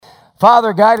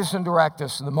Father, guide us and direct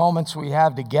us in the moments we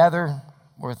have together.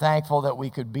 We're thankful that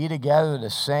we could be together to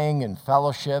sing and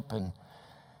fellowship and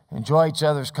enjoy each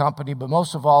other's company, but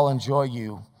most of all, enjoy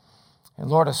you. And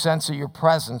Lord, a sense of your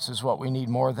presence is what we need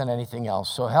more than anything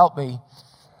else. So help me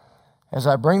as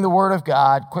I bring the word of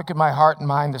God, quicken my heart and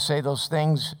mind to say those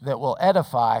things that will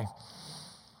edify.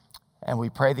 And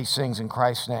we pray these things in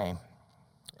Christ's name.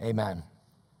 Amen.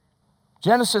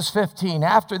 Genesis 15,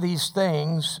 after these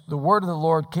things, the word of the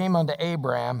Lord came unto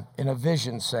Abraham in a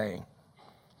vision, saying,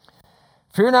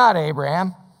 Fear not,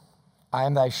 Abraham, I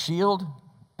am thy shield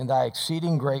and thy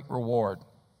exceeding great reward.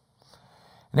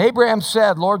 And Abraham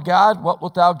said, Lord God, what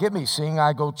wilt thou give me, seeing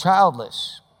I go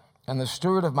childless? And the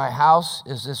steward of my house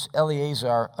is this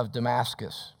Eliezer of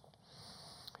Damascus.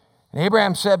 And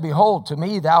Abraham said, Behold, to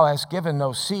me thou hast given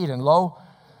no seed, and lo,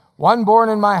 one born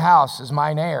in my house is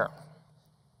mine heir.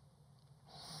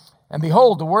 And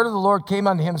behold, the word of the Lord came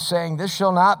unto him, saying, This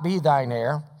shall not be thine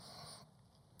heir,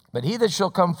 but he that shall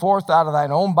come forth out of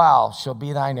thine own bowels shall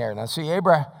be thine heir. Now see,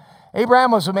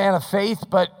 Abraham was a man of faith,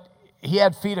 but he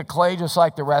had feet of clay just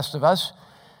like the rest of us.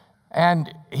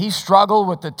 And he struggled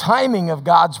with the timing of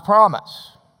God's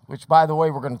promise, which, by the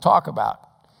way, we're going to talk about.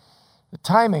 The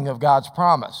timing of God's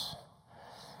promise.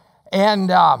 And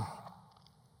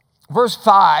verse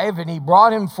 5, and he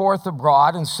brought him forth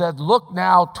abroad and said, Look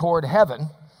now toward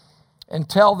heaven and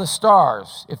tell the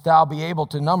stars, if thou be able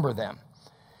to number them.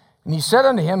 And he said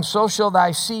unto him, So shall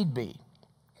thy seed be.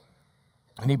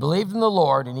 And he believed in the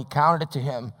Lord, and he counted it to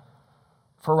him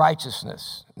for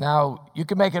righteousness. Now, you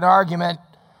can make an argument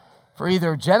for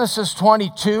either Genesis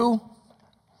 22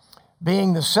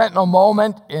 being the sentinel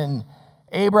moment in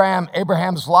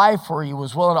Abraham's life where he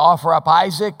was willing to offer up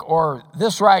Isaac, or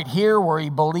this right here where he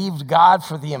believed God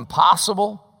for the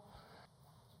impossible.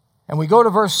 And we go to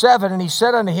verse 7, and he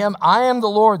said unto him, I am the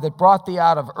Lord that brought thee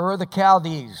out of Ur the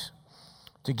Chaldees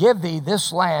to give thee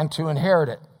this land to inherit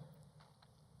it.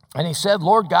 And he said,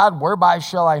 Lord God, whereby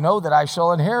shall I know that I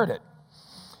shall inherit it?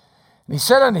 And he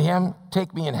said unto him,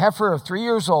 Take me an heifer of 3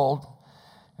 years old,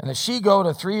 and a she-goat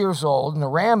of 3 years old, and a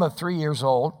ram of 3 years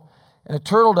old, and a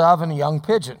turtle dove, and a young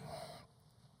pigeon.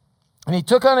 And he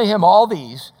took unto him all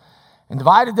these, and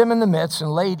divided them in the midst,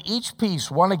 and laid each piece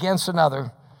one against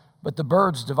another, but the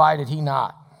birds divided he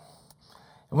not.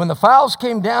 And when the fowls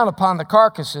came down upon the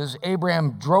carcasses,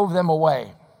 Abraham drove them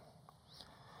away.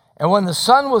 And when the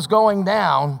sun was going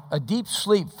down, a deep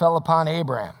sleep fell upon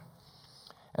Abraham.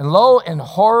 And lo, an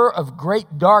horror of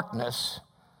great darkness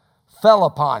fell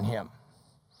upon him.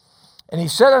 And he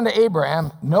said unto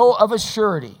Abraham, Know of a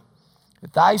surety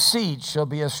that thy seed shall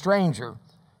be a stranger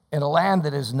in a land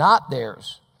that is not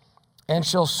theirs, and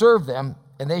shall serve them,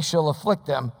 and they shall afflict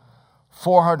them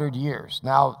 400 years.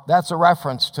 Now, that's a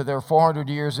reference to their 400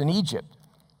 years in Egypt.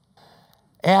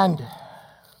 And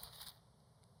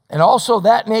also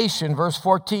that nation, verse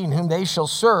 14, whom they shall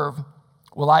serve,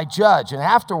 will I judge, and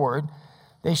afterward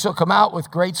they shall come out with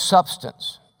great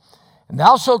substance. And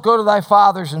thou shalt go to thy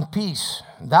fathers in peace,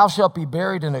 and thou shalt be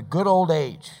buried in a good old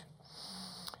age.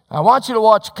 I want you to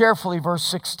watch carefully verse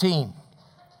 16.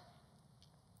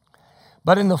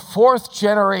 But in the fourth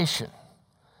generation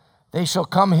they shall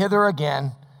come hither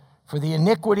again, for the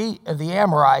iniquity of the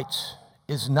Amorites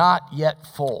is not yet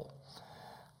full.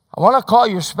 I want to call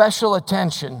your special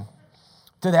attention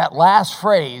to that last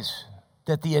phrase,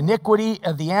 that the iniquity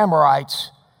of the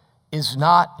Amorites is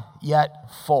not yet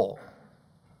full.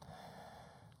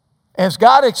 As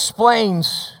God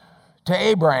explains to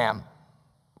Abraham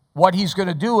what he's going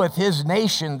to do with his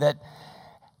nation that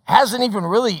hasn't even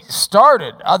really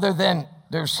started, other than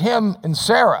there's him and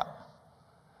Sarah.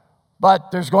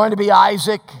 But there's going to be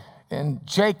Isaac and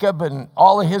Jacob and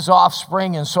all of his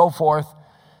offspring and so forth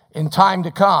in time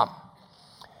to come.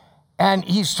 And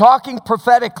he's talking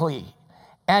prophetically,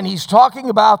 and he's talking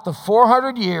about the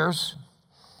 400 years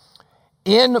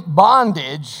in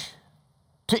bondage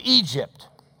to Egypt.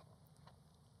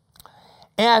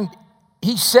 And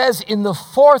he says, in the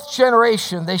fourth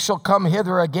generation they shall come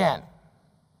hither again.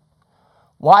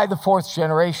 Why the fourth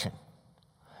generation?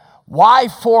 Why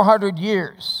 400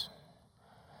 years?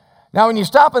 Now, when you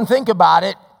stop and think about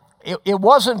it, it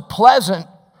wasn't pleasant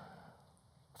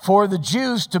for the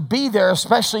Jews to be there,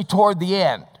 especially toward the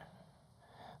end.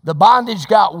 The bondage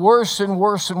got worse and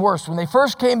worse and worse. When they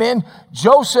first came in,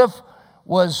 Joseph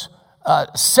was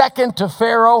second to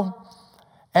Pharaoh,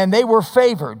 and they were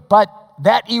favored. But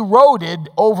that eroded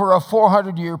over a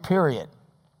 400-year period.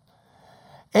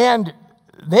 And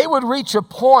they would reach a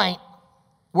point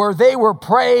where they were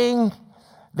praying,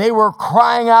 they were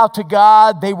crying out to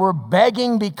God, they were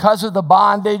begging because of the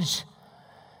bondage.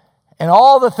 and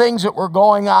all the things that were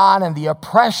going on and the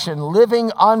oppression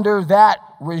living under that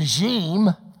regime.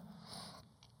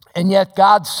 And yet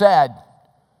God said,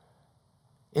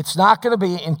 it's not going to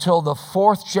be until the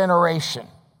fourth generation.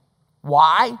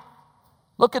 Why?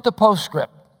 Look at the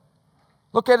postscript.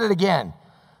 Look at it again.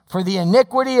 For the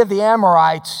iniquity of the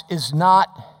Amorites is not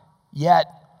yet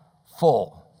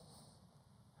full.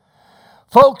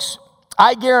 Folks,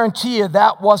 I guarantee you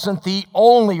that wasn't the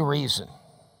only reason.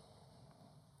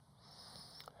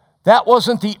 That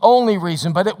wasn't the only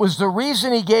reason, but it was the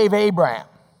reason he gave Abraham.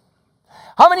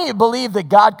 How many of you believe that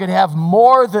God could have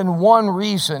more than one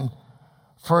reason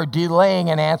for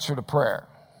delaying an answer to prayer?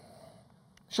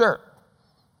 Sure.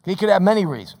 He could have many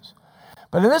reasons.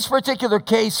 But in this particular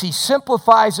case, he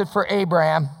simplifies it for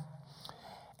Abraham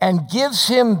and gives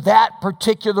him that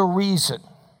particular reason.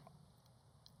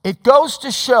 It goes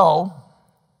to show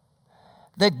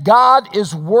that God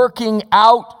is working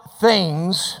out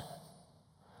things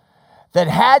that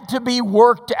had to be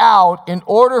worked out in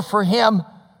order for him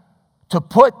to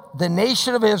put the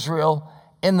nation of Israel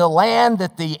in the land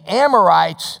that the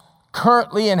Amorites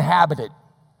currently inhabited.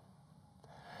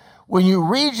 When you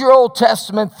read your Old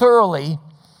Testament thoroughly,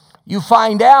 you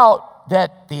find out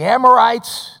that the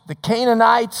Amorites, the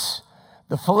Canaanites,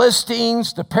 the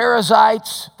Philistines, the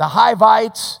Perizzites, the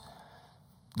Hivites,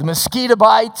 the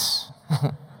Mosquitobites,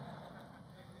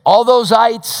 all those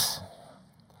ites,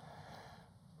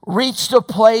 reached a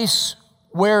place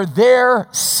where their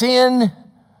sin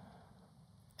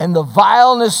and the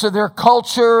vileness of their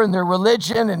culture and their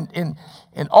religion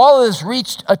and all of this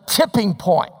reached a tipping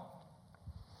point.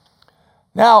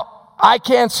 Now, I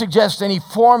can't suggest any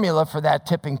formula for that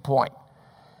tipping point,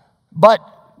 but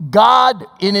God,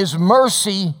 in his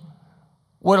mercy,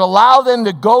 would allow them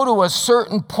to go to a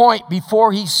certain point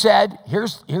before he said,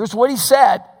 here's what he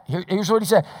said. Here's what he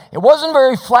said. It wasn't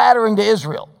very flattering to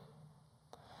Israel.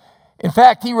 In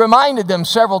fact, he reminded them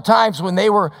several times when they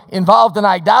were involved in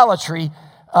idolatry,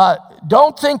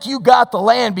 don't think you got the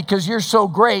land because you're so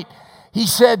great. He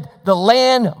said the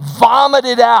land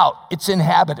vomited out its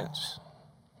inhabitants.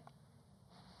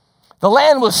 The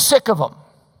land was sick of them.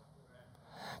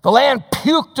 The land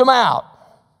puked them out.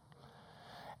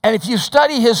 And if you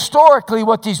study historically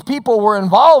what these people were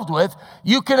involved with,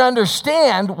 you can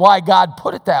understand why God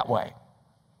put it that way.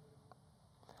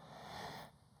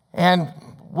 And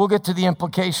we'll get to the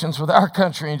implications with our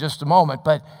country in just a moment.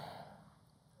 But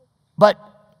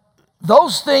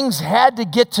those things had to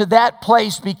get to that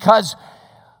place because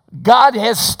God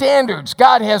has standards.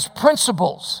 God has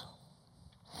principles.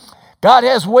 God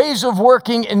has ways of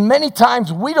working, and many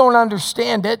times we don't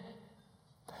understand it.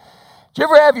 Do you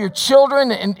ever have your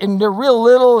children and they're real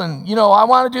little and, I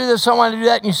want to do this, I want to do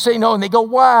that, and you say no, and they go,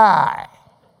 why?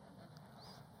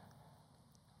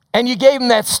 And you gave them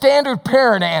that standard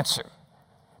parent answer,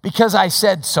 because I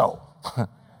said so.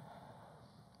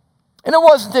 And it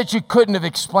wasn't that you couldn't have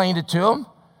explained it to them.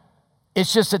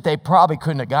 It's just that they probably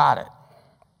couldn't have got it.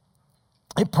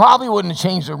 It probably wouldn't have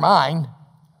changed their mind.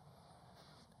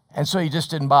 And so you just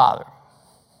didn't bother.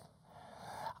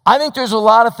 I think there's a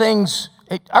lot of things.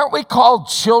 Aren't we called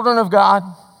children of God?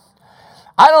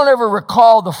 I don't ever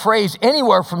recall the phrase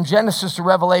anywhere from Genesis to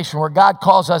Revelation where God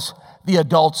calls us the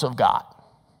adults of God.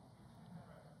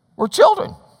 We're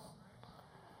children.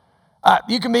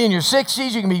 You can be in your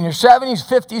 60s, you can be in your 70s,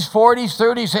 50s, 40s,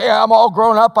 30s. Hey, I'm all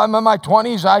grown up. I'm in my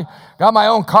 20s. I got my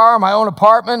own car, my own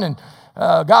apartment, and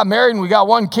got married, and we got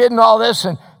one kid and all this.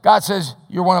 And God says,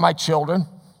 you're one of my children.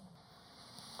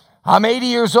 I'm 80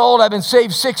 years old. I've been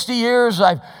saved 60 years.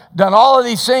 I've done all of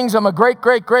these things. I'm a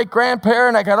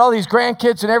great-great-great-grandparent. I got all these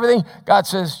grandkids and everything. God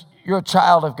says, you're a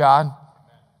child of God.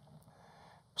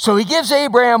 So he gives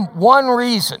Abraham one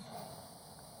reason.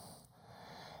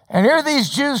 And here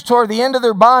these Jews toward the end of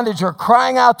their bondage are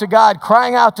crying out to God,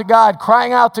 crying out to God,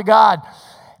 crying out to God.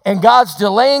 And God's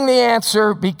delaying the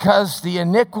answer because the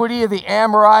iniquity of the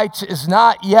Amorites is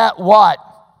not yet what?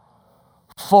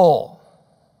 Full.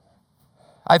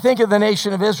 I think of the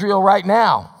nation of Israel right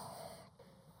now.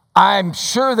 I'm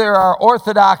sure there are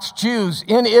Orthodox Jews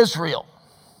in Israel,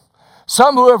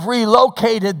 some who have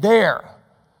relocated there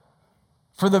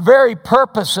for the very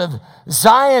purpose of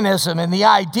Zionism and the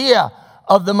idea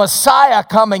of the Messiah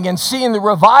coming and seeing the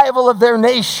revival of their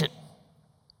nation.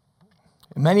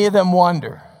 And many of them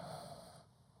wonder,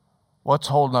 what's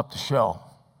holding up the show?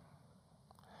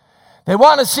 They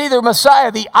want to see their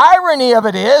Messiah. The irony of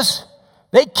it is,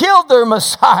 they killed their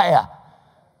Messiah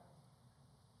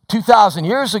 2,000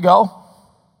 years ago.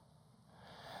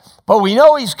 But we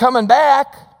know he's coming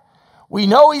back. We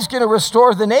know he's going to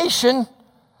restore the nation.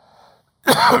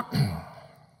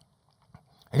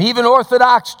 And even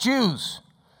Orthodox Jews,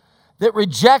 that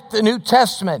reject the New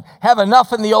Testament have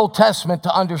enough in the Old Testament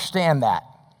to understand that.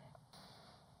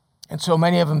 And so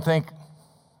many of them think,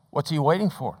 what's he waiting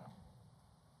for?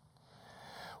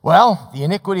 Well, the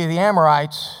iniquity of the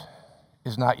Amorites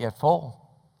is not yet full.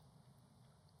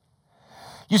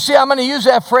 You see, I'm going to use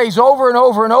that phrase over and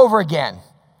over and over again.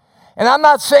 And I'm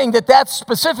not saying that that's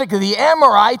specifically. The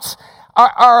Amorites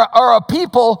are a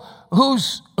people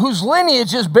whose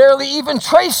lineage is barely even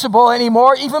traceable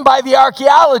anymore, even by the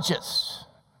archaeologists.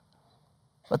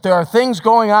 But there are things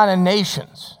going on in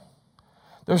nations.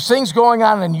 There's things going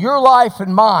on in your life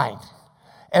and mine,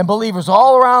 and believers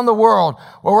all around the world,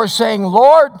 where we're saying,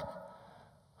 Lord,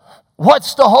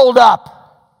 what's the hold up?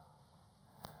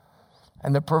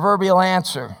 And the proverbial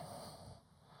answer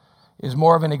is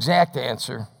more of an exact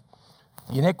answer.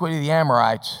 The iniquity of the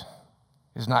Amorites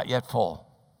is not yet full.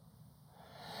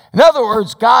 In other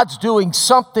words, God's doing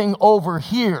something over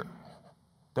here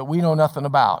that we know nothing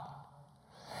about.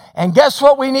 And guess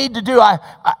what we need to do?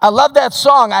 I love that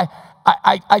song.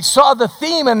 I saw the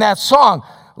theme in that song.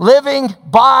 Living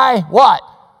by what?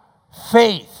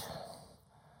 Faith.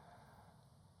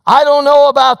 I don't know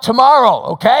about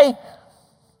tomorrow, okay?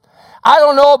 I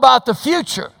don't know about the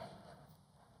future.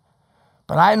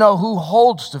 But I know who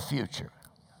holds the future.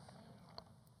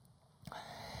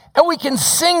 And we can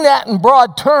sing that in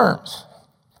broad terms.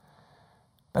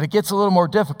 But it gets a little more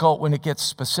difficult when it gets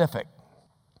specific.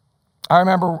 I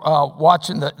remember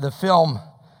watching the film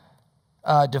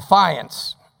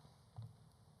Defiance.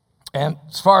 And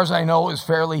as far as I know, is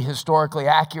fairly historically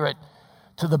accurate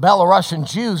to the Belarusian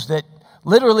Jews that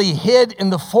literally hid in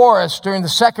the forest during the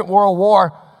Second World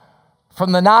War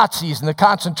from the Nazis and the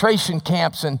concentration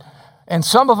camps. And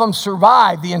some of them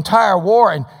survived the entire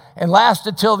war and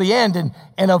lasted till the end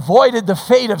and avoided the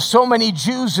fate of so many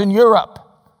Jews in Europe.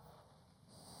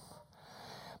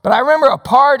 But I remember a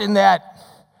part in that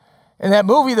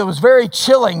movie that was very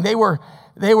chilling. They were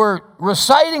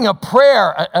reciting a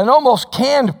prayer, an almost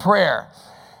canned prayer,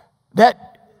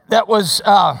 that was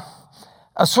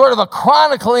a sort of a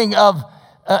chronicling of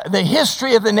the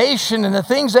history of the nation and the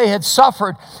things they had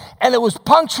suffered. And it was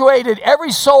punctuated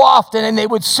every so often, and they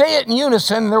would say it in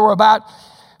unison. There were about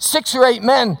 6 or 8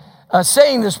 men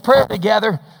saying this prayer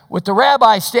together with the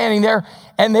rabbi standing there,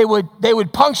 and they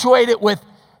would punctuate it with,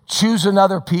 choose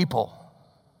another people.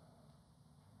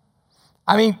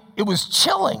 I mean, it was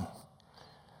chilling.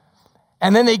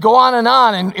 And then they go on,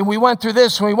 and we went through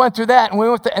this, and we went through that,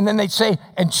 and then they'd say,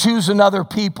 and choose another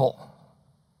people.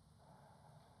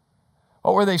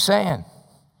 What were they saying?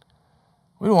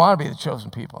 We don't want to be the chosen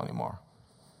people anymore.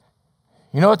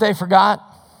 You know what they forgot?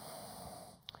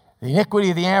 The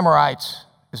iniquity of the Amorites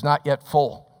is not yet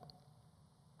full.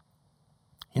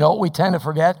 You know what we tend to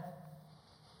forget?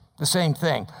 The same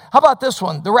thing. How about this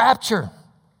one? The rapture.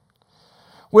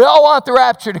 We all want the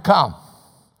rapture to come.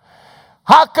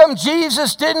 How come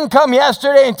Jesus didn't come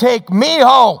yesterday and take me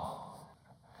home?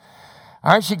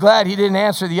 Aren't you glad he didn't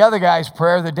answer the other guy's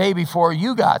prayer the day before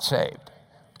you got saved?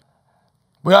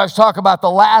 We always talk about the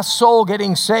last soul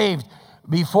getting saved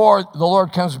before the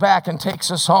Lord comes back and takes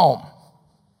us home.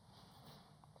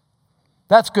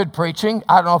 That's good preaching.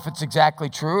 I don't know if it's exactly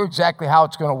true, exactly how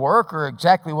it's going to work, or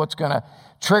exactly what's going to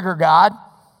trigger God.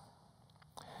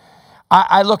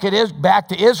 I look at it back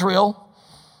to Israel.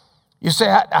 You say,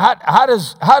 how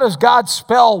does God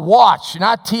spell watch?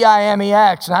 Not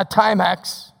Timex, not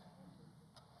Timex.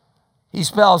 He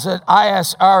spells it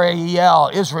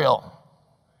Israel, Israel.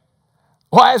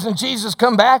 Why hasn't Jesus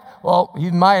come back? Well,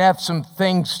 he might have some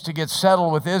things to get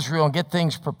settled with Israel and get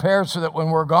things prepared so that when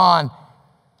we're gone,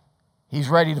 he's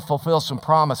ready to fulfill some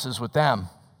promises with them.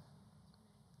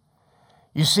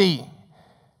 You see,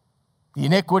 the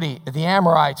iniquity of the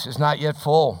Amorites is not yet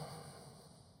full.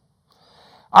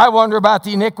 I wonder about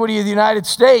the iniquity of the United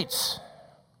States.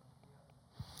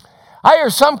 I hear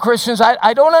some Christians,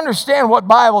 I don't understand what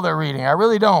Bible they're reading. I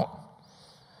really don't.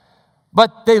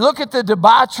 But they look at the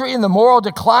debauchery and the moral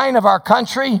decline of our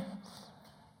country,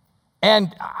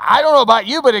 and I don't know about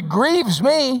you, but it grieves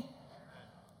me.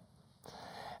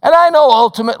 And I know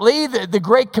ultimately the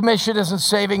Great Commission isn't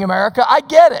saving America. I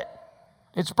get it.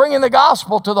 It's bringing the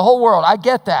gospel to the whole world. I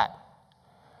get that.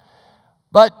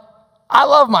 But I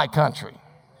love my country.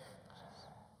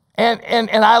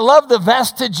 And I love the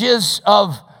vestiges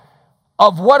of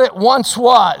what it once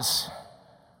was.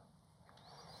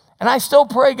 And I still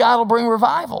pray God will bring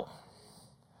revival.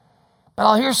 But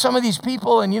I'll hear some of these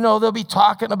people, and they'll be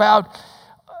talking about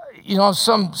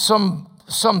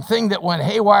something that went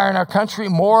haywire in our country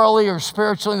morally or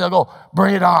spiritually, and they'll go,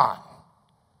 bring it on.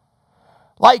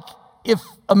 Like if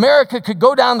America could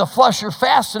go down the flusher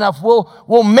fast enough,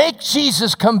 we'll make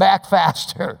Jesus come back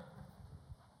faster.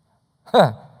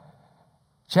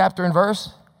 Chapter and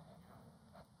verse?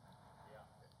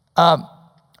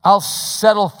 I'll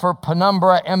settle for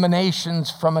penumbra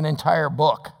emanations from an entire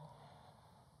book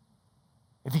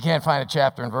if you can't find a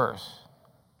chapter and verse.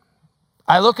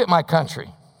 I look at my country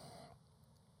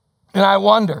and I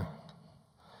wonder.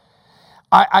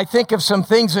 I think of some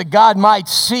things that God might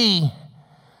see,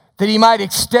 that he might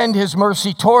extend his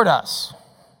mercy toward us.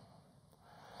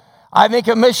 I think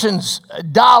of missions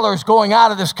dollars going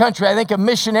out of this country. I think of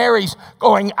missionaries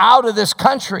going out of this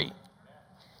country.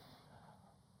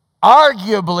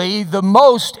 Arguably the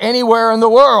most anywhere in the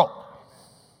world.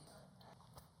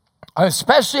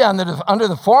 Especially under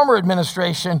the former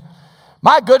administration.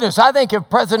 My goodness, I think if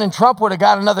President Trump would have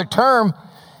got another term,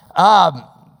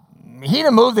 he'd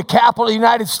have moved the capital of the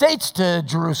United States to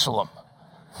Jerusalem.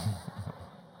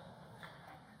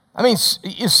 I mean,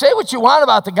 you say what you want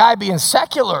about the guy being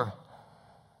secular.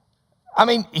 I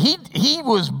mean, he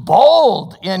was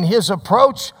bold in his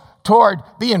approach toward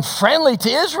being friendly to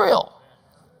Israel.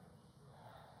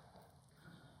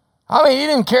 I mean, he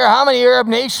didn't care how many Arab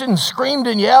nations screamed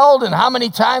and yelled and how many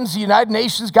times the United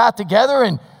Nations got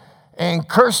together and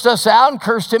cursed us out and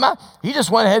cursed him out. He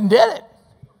just went ahead and did it.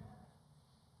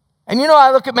 And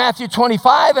I look at Matthew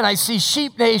 25 and I see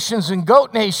sheep nations and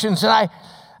goat nations, and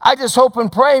I just hope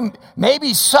and pray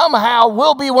maybe somehow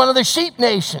we'll be one of the sheep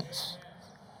nations.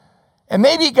 And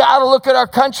maybe God will look at our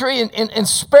country and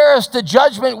spare us the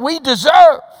judgment we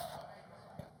deserve.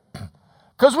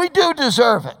 Because we do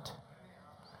deserve it.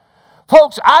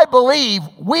 Folks, I believe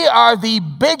we are the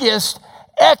biggest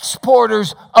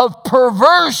exporters of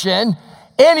perversion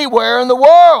anywhere in the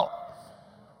world.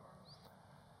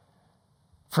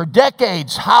 For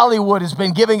decades, Hollywood has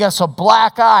been giving us a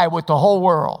black eye with the whole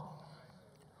world.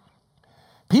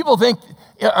 People think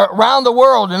around the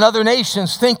world and other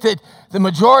nations think that the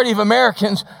majority of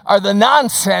Americans are the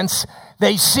nonsense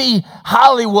they see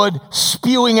Hollywood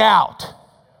spewing out.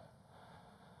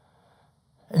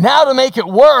 And now to make it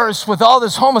worse with all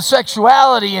this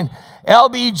homosexuality and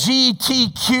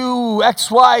LGBTQ,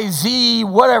 XYZ,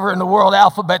 whatever in the world,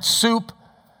 alphabet soup.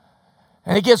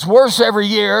 And it gets worse every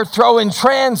year. Throw in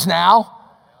trans now.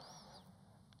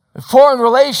 Foreign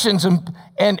relations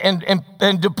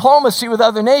and diplomacy with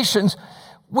other nations.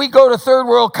 We go to third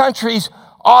world countries,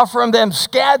 offering them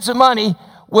scads of money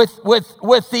with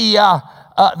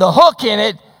the hook in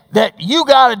it that you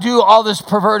got to do all this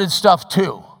perverted stuff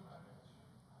too.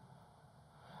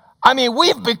 I mean,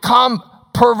 we've become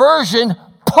perversion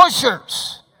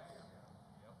pushers.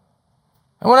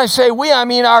 And when I say we, I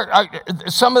mean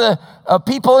some of the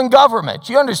people in government.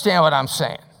 You understand what I'm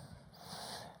saying?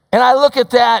 And I look at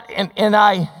that and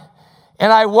I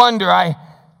wonder, I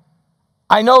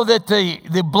know that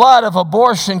the blood of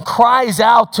abortion cries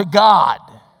out to God.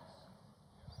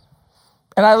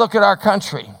 And I look at our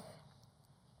country.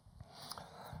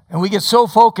 And we get so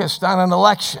focused on an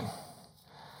election.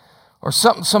 Or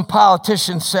something some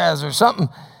politician says, or something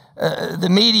the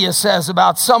media says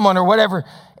about someone or whatever.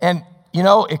 And,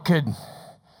 it could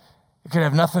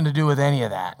have nothing to do with any of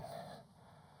that.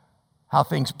 How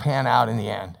things pan out in the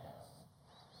end.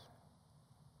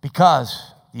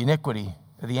 Because the iniquity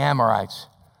of the Amorites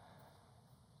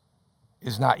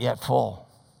is not yet full.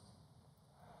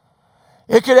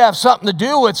 It could have something to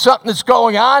do with something that's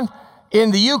going on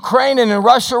in the Ukraine and in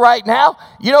Russia right now.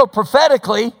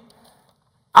 Prophetically,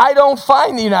 I don't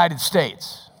find the United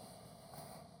States.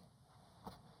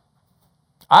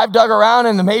 I've dug around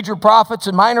in the major prophets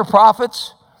and minor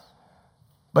prophets,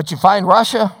 but you find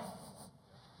Russia,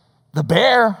 the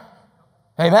bear.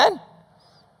 Amen?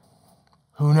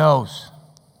 Who knows?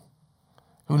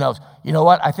 Who knows? You know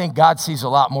what? I think God sees a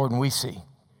lot more than we see.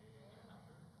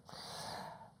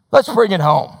 Let's bring it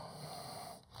home.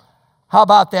 How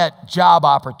about that job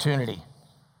opportunity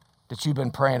that you've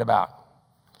been praying about?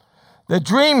 The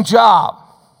dream job.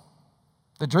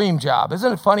 The dream job.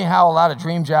 Isn't it funny how a lot of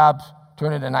dream jobs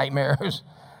turn into nightmares?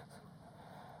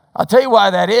 I'll tell you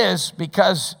why that is,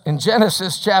 because in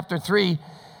Genesis chapter 3,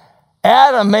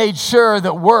 Adam made sure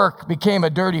that work became a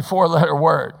dirty 4-letter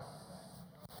word.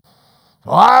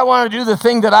 Well, I want to do the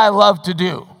thing that I love to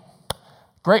do.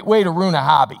 Great way to ruin a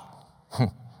hobby.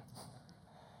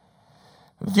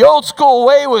 The old school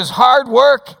way was hard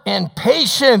work and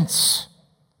patience.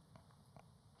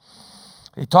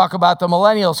 They talk about the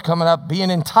millennials coming up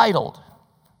being entitled.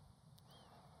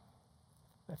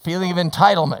 The feeling of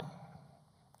entitlement.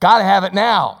 Got to have it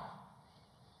now.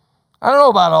 I don't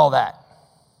know about all that.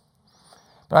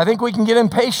 But I think we can get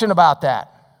impatient about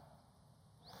that.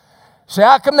 Say,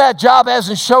 how come that job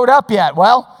hasn't showed up yet?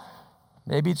 Well,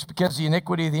 maybe it's because the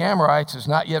iniquity of the Amorites is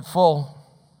not yet full.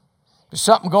 There's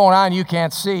something going on you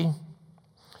can't see.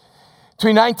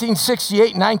 Between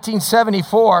 1968 and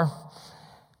 1974,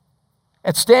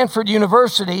 at Stanford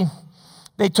University,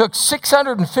 they took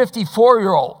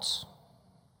 654-year-olds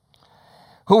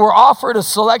who were offered a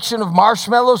selection of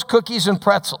marshmallows, cookies, and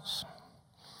pretzels.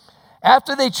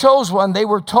 After they chose one, they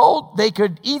were told they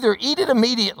could either eat it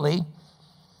immediately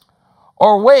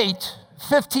or wait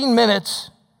 15 minutes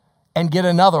and get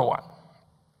another one.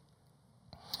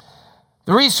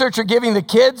 The researcher giving the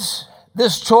kids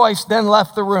this choice then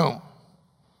left the room.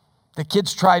 The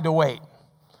kids tried to wait.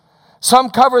 Some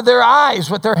covered their eyes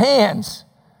with their hands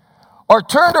or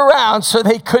turned around so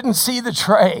they couldn't see the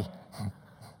tray.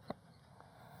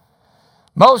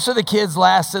 Most of the kids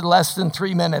lasted less than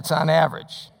 3 minutes on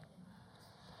average.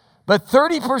 But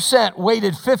 30%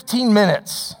 waited 15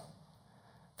 minutes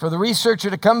for the researcher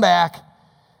to come back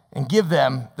and give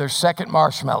them their second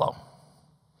marshmallow.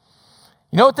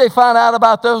 You know what they found out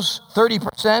about those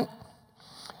 30%?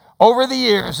 Over the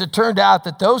years, it turned out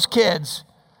that those kids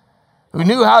who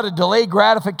knew how to delay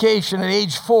gratification at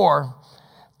age 4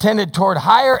 tended toward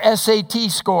higher SAT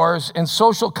scores and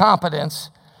social competence,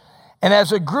 and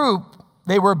as a group,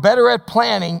 they were better at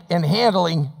planning and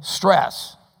handling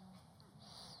stress.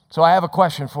 So I have a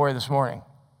question for you this morning.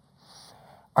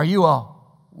 Are you a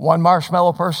one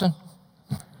marshmallow person?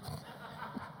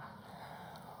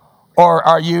 Or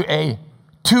are you a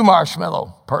two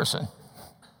marshmallow person?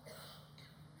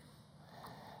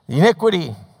 The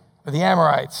iniquity of the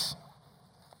Amorites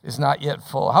is not yet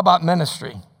full. How about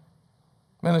ministry?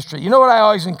 Ministry. You know what I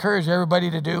always encourage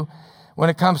everybody to do when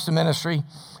it comes to ministry?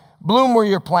 Bloom where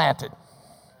you're planted.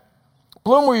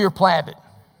 Bloom where you're planted.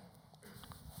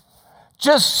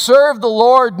 Just serve the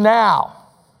Lord now.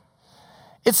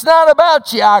 It's not about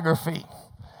geography.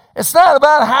 It's not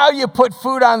about how you put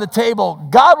food on the table.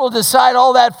 God will decide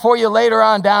all that for you later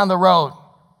on down the road.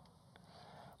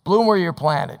 Bloom where you're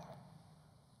planted.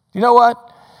 You know what?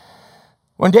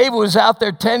 When David was out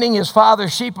there tending his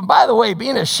father's sheep, and by the way,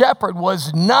 being a shepherd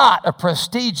was not a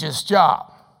prestigious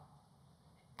job.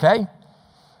 Okay?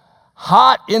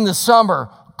 Hot in the summer,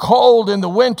 cold in the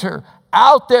winter,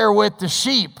 out there with the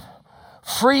sheep,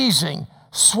 freezing,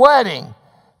 sweating,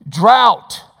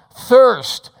 drought,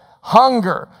 thirst,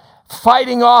 hunger,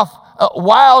 fighting off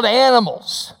wild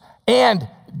animals, and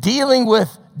dealing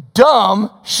with dumb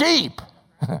sheep.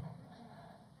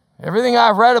 Everything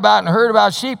I've read about and heard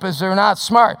about sheep is they're not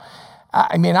smart.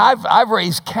 I mean, I've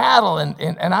raised cattle,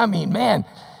 and I mean, man,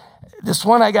 this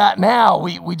one I got now,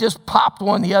 we just popped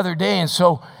one the other day, and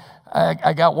so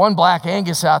I got one black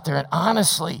Angus out there, and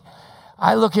honestly,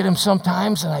 I look at him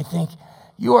sometimes and I think,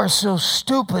 you are so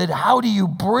stupid, how do you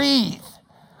breathe?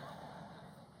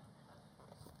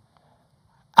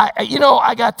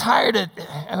 I got tired of,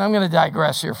 and I'm going to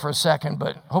digress here for a second,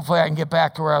 but hopefully I can get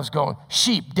back to where I was going.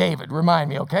 Sheep, David,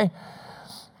 remind me, okay?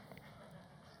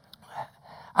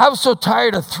 I was so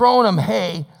tired of throwing them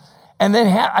hay, and then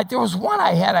there was one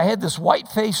I had this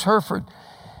white-faced Hereford,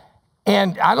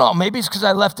 and I don't know, maybe it's because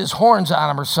I left his horns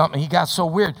on him or something. He got so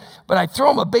weird, but I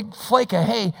throw him a big flake of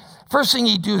hay. First thing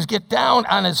he'd do is get down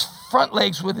on his front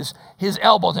legs with his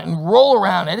elbows and roll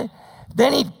around in it.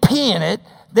 Then he'd pee in it.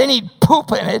 Then he'd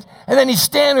poop in it. And then he'd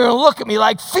stand there and look at me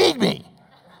like, feed me.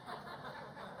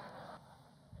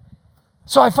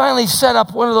 So I finally set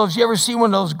up one of those, you ever see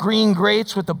one of those green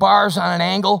grates with the bars on an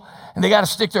angle? And they got to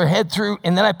stick their head through.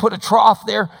 And then I put a trough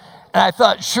there. And I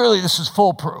thought, surely this is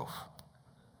foolproof.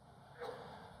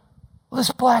 Well,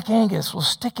 this black Angus will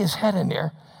stick his head in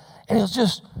there. And he'll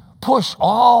just push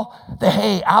all the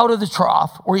hay out of the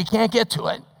trough where he can't get to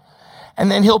it. And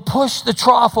then he'll push the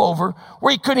trough over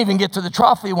where he couldn't even get to the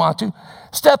trough if he wanted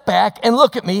to, step back and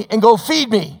look at me and go, feed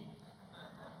me.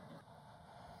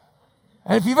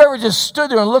 And if you've ever just stood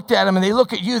there and looked at them and they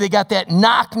look at you, they got that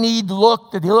knock-kneed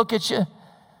look that they look at you.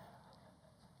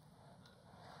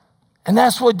 And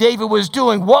that's what David was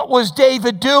doing. What was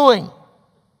David doing?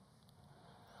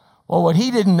 Well, what he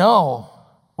didn't know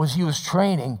was he was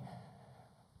training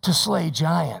to slay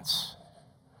giants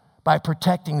by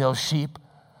protecting those sheep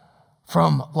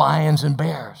from lions and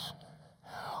bears.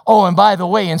 Oh, and by the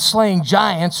way, in slaying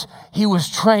giants, he was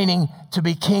training to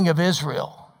be king of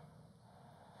Israel.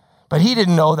 But he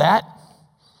didn't know that.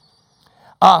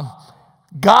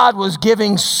 God was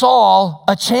giving Saul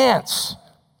a chance.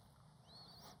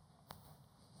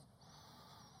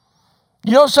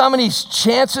 You know how many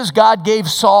chances God gave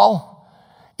Saul?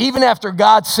 Even after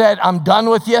God said, I'm done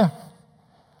with you,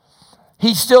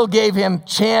 he still gave him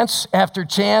chance after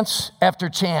chance after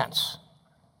chance.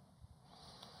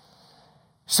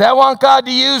 Say, I want God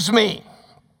to use me.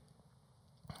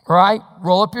 Right?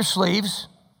 Roll up your sleeves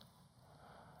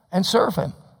and serve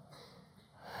him.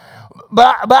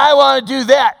 But I want to do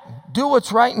that. do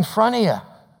what's right in front of you.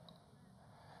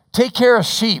 Take care of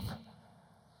sheep.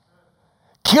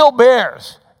 Kill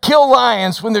bears. Kill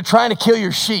lions when they're trying to kill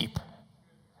your sheep.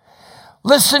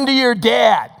 Listen to your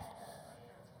dad.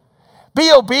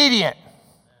 Be obedient.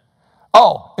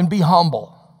 Oh, and be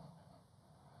humble.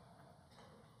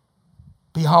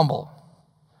 Be humble.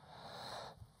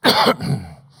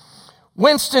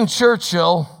 Winston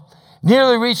Churchill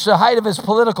nearly reached the height of his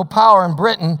political power in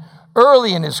Britain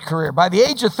early in his career. By the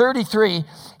age of 33,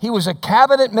 he was a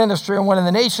cabinet minister and one of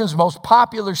the nation's most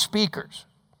popular speakers.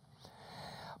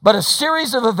 But a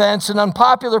series of events and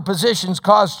unpopular positions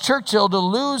caused Churchill to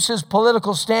lose his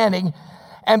political standing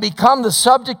and become the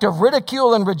subject of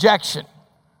ridicule and rejection.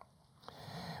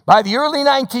 By the early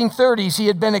 1930s, he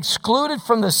had been excluded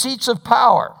from the seats of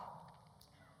power.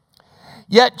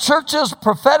 Yet Churchill's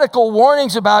prophetical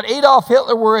warnings about Adolf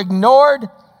Hitler were ignored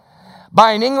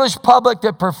by an English public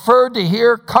that preferred to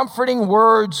hear comforting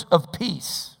words of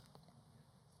peace.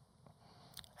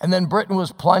 And then Britain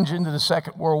was plunged into the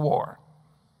Second World War.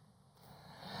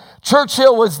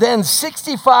 Churchill was then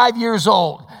 65 years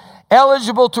old,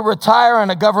 eligible to retire on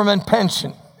a government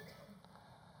pension.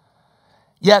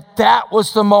 Yet that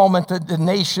was the moment that the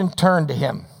nation turned to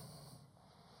him.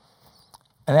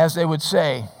 And as they would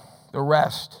say, the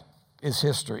rest is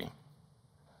history.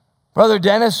 Brother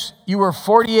Dennis, you were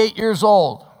 48 years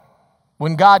old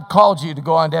when God called you to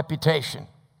go on deputation.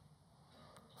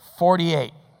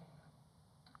 48.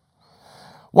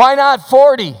 Why not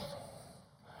 40?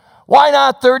 Why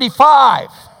not 35?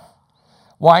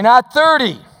 Why not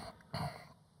 30?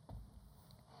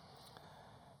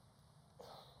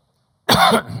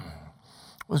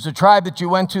 Was the tribe that you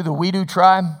went to the Wedu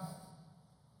tribe?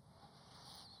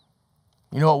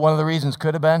 You know what one of the reasons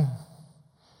could have been?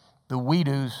 The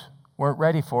Wedus weren't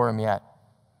ready for him yet.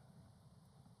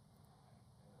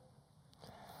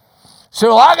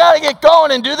 So, well, I got to get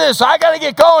going and do this. I got to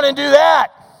get going and do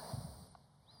that.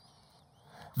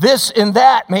 This and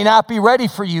that may not be ready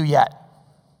for you yet.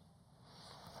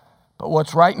 But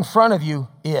what's right in front of you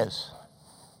is.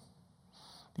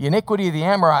 The iniquity of the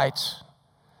Amorites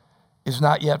is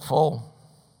not yet full.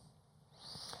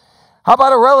 How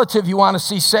about a relative you want to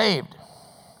see saved?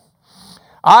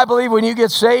 I believe when you get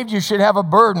saved, you should have a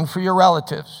burden for your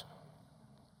relatives.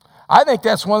 I think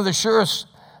that's one of the surest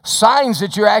signs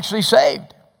that you're actually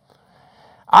saved.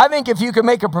 I think if you can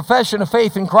make a profession of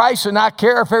faith in Christ and not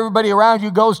care if everybody around you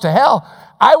goes to hell,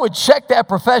 I would check that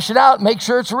profession out and make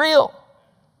sure it's real.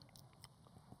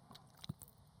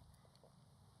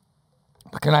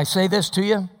 But can I say this to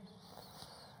you?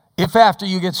 If after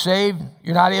you get saved,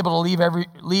 you're not able to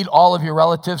lead all of your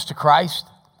relatives to Christ,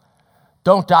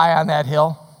 don't die on that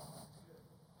hill.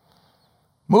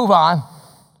 Move on.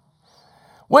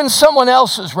 Win someone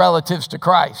else's relatives to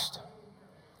Christ.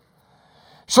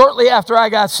 Shortly after I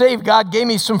got saved, God gave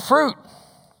me some fruit.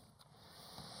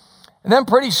 And then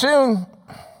pretty soon,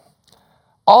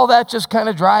 all that just kind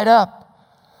of dried up.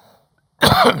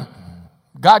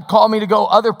 God called me to go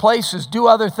other places, do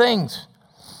other things.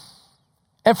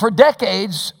 And for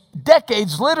decades,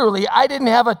 literally, I didn't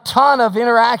have a ton of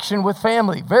interaction with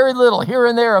family. Very little, here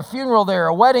and there, a funeral there,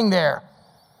 a wedding there,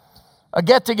 a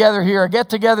get-together here, a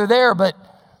get-together there, but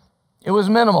it was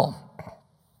minimal.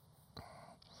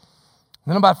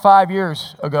 Then about 5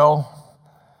 years ago,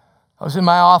 I was in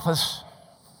my office,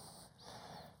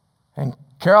 and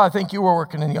Carol, I think you were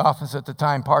working in the office at the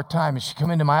time, part-time, and she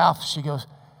came into my office, she goes,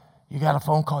 "You got a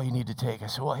phone call you need to take." I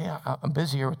said, "Well, yeah, I'm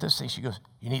busy here with this thing." She goes,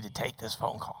 "You need to take this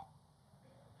phone call.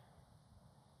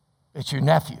 It's your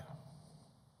nephew."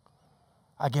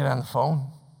 I get on the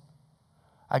phone.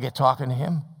 I get talking to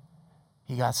him.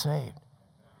 He got saved.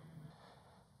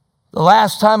 The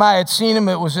last time I had seen him,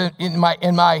 it was in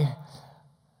my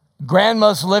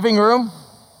grandma's living room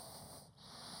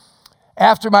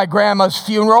after my grandma's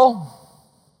funeral.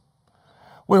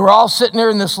 We were all sitting there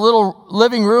in this little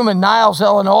living room in Niles,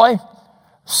 Illinois,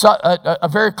 a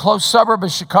very close suburb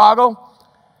of Chicago.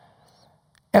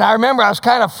 And I remember I was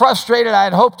kind of frustrated. I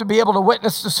had hoped to be able to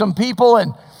witness to some people,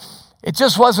 and it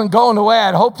just wasn't going the way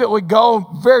I'd hoped it would go.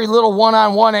 Very little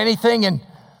one-on-one anything. And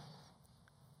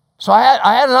so I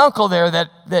had an uncle there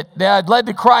that I'd led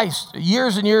to Christ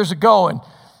years and years ago, and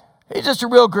he's just a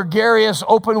real gregarious,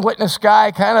 open witness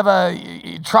guy, kind of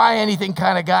a try anything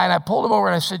kind of guy. And I pulled him over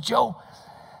and I said, "Joe,"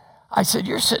 I said,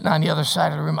 "you're sitting on the other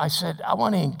side of the room." I said, "I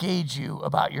want to engage you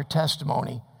about your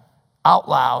testimony out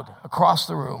loud across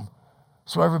the room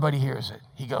so everybody hears it."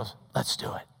 He goes, "Let's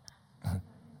do it."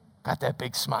 Got that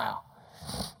big smile.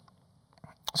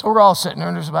 So we're all sitting there,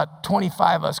 and there's about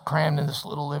 25 of us crammed in this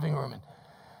little living room. And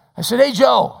I said, "Hey,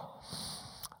 Joe,"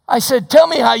 I said, tell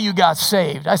me how you got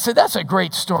saved. I said, that's a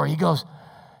great story. He goes,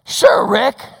 sure,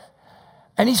 Rick.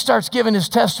 And he starts giving his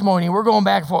testimony. We're going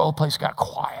back and forth. The whole place got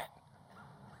quiet.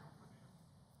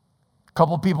 A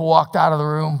couple of people walked out of the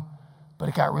room, but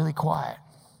it got really quiet.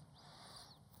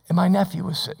 And my nephew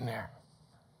was sitting there.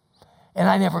 And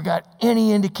I never got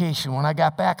any indication when I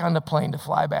got back on the plane to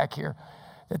fly back here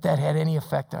that that had any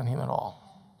effect on him at all.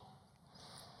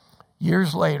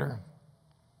 Years later,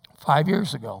 5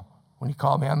 years ago, when he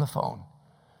called me on the phone,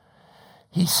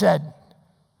 he said,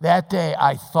 that day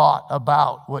I thought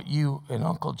about what you and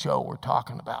Uncle Joe were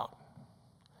talking about.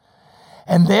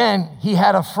 And then he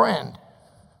had a friend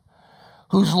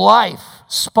whose life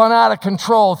spun out of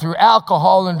control through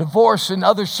alcohol and divorce and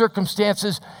other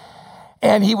circumstances,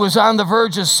 and he was on the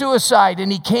verge of suicide,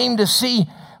 and he came to see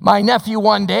my nephew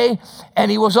one day, and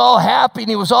he was all happy, and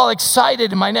he was all excited,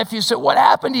 and my nephew said, what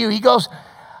happened to you? He goes,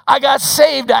 I got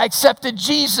saved. I accepted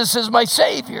Jesus as my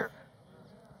Savior.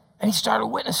 And he started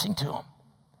witnessing to him.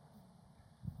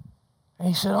 And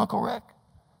he said, Uncle Rick,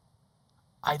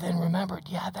 I then remembered,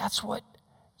 yeah, that's what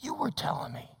you were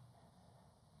telling me.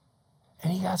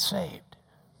 And he got saved.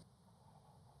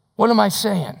 What am I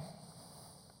saying?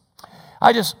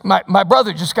 My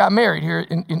brother just got married here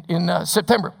in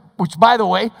September, which, by the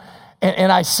way,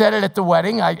 and I said it at the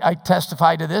wedding, I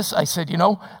testified to this. I said,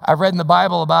 I've read in the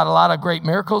Bible about a lot of great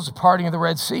miracles, the parting of the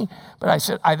Red Sea, but I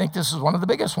said, I think this is one of the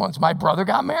biggest ones. My brother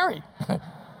got married.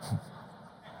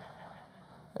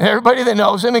 Everybody that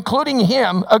knows him, including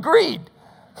him, agreed.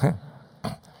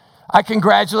 I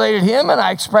congratulated him, and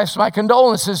I expressed my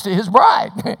condolences to his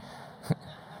bride.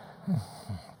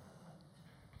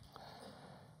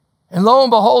 And lo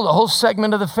and behold, a whole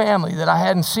segment of the family that I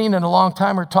hadn't seen in a long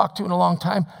time or talked to in a long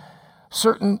time,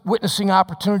 certain witnessing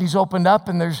opportunities opened up,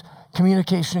 and there's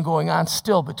communication going on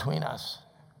still between us.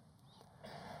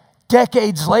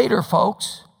 Decades later,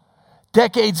 folks,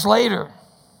 decades later,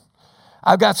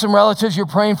 I've got some relatives you're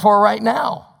praying for right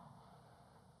now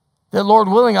that, Lord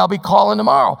willing, I'll be calling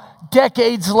tomorrow.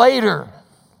 Decades later.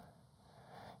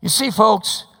 You see,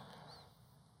 folks,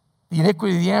 the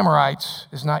iniquity of the Amorites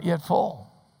is not yet full.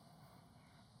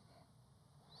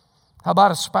 How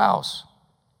about a spouse?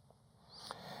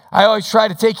 I always try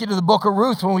to take you to the book of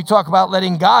Ruth when we talk about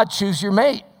letting God choose your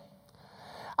mate.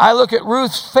 I look at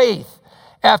Ruth's faith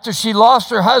after she lost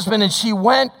her husband and she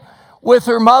went with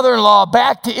her mother-in-law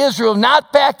back to Israel,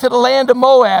 not back to the land of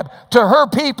Moab, to her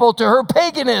people, to her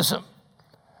paganism.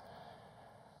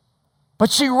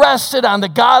 But she rested on the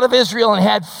God of Israel and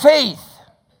had faith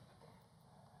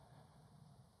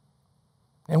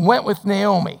and went with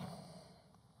Naomi.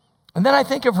 And then I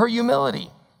think of her humility.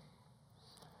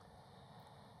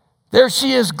 There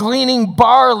she is gleaning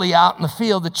barley out in the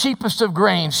field, the cheapest of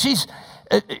grains.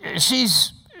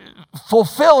 She's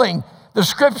fulfilling the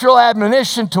scriptural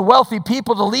admonition to wealthy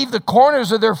people to leave the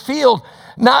corners of their field,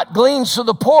 not glean so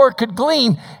the poor could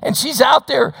glean. And she's out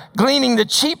there gleaning the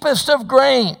cheapest of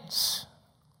grains.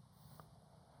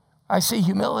 I see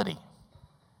humility.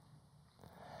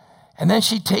 And then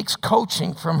she takes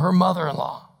coaching from her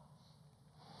mother-in-law.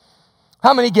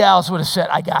 How many gals would have said,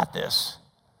 I got this?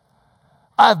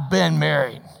 I've been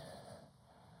married.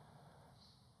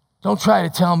 Don't try to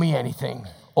tell me anything,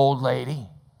 old lady.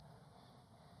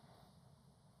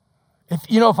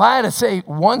 If I had to say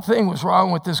one thing was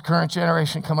wrong with this current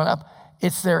generation coming up,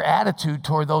 it's their attitude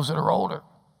toward those that are older.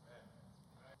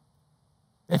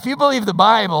 If you believe the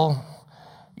Bible,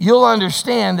 you'll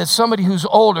understand that somebody who's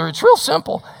older, it's real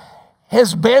simple,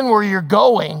 has been where you're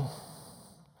going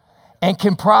and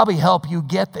can probably help you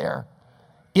get there.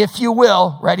 If you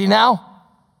will, ready now?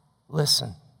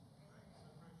 Listen.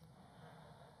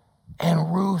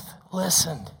 And Ruth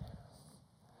listened.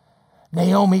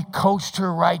 Naomi coached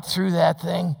her right through that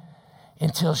thing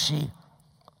until she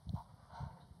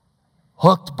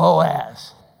hooked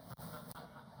Boaz.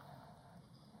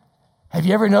 Have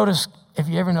you ever noticed,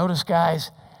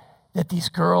 guys, that these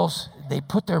girls, they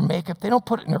put their makeup, they don't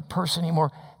put it in their purse anymore.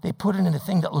 They put it in a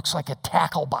thing that looks like a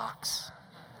tackle box.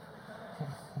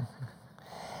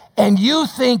 And you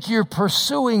think you're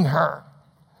pursuing her.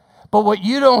 But what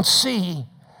you don't see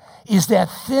is that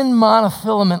thin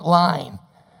monofilament line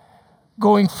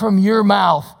going from your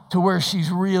mouth to where she's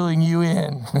reeling you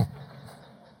in.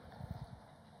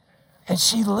 And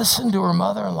she listened to her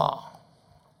mother-in-law.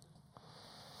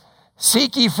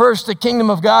 Seek ye first the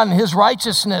kingdom of God and his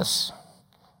righteousness,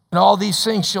 and all these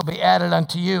things shall be added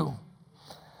unto you.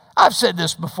 I've said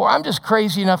this before. I'm just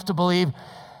crazy enough to believe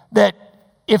that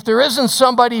if there isn't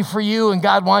somebody for you and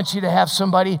God wants you to have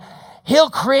somebody, he'll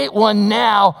create one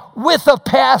now with a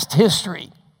past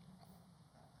history.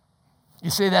 You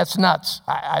say that's nuts.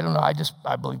 I don't know.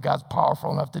 I believe God's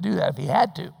powerful enough to do that if he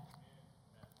had to.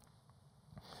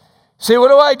 Say, what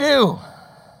do I do?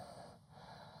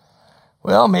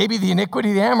 Well, maybe the iniquity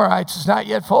of the Amorites is not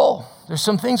yet full. There's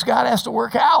some things God has to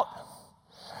work out.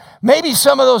 Maybe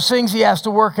some of those things he has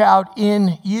to work out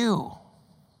in you.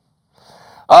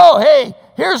 Oh, hey,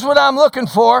 here's what I'm looking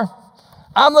for.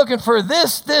 I'm looking for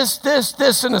this,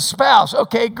 and a spouse.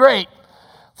 Okay, great.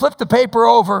 Flip the paper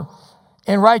over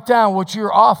and write down what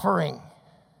you're offering.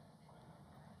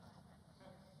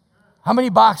 How many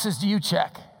boxes do you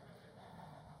check?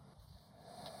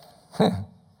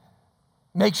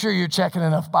 Make sure you're checking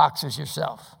enough boxes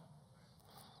yourself.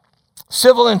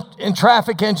 Civil and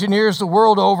traffic engineers the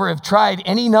world over have tried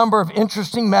any number of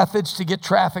interesting methods to get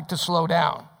traffic to slow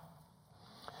down.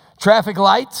 Traffic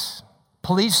lights,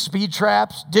 police speed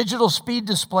traps, digital speed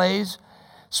displays,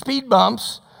 speed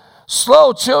bumps,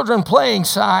 slow children playing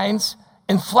signs,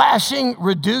 and flashing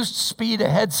reduced speed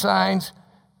ahead signs,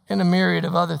 and a myriad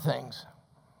of other things.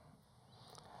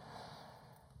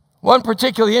 One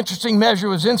particularly interesting measure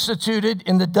was instituted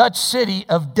in the Dutch city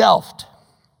of Delft.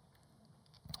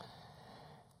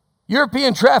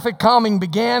 European traffic calming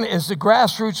began as the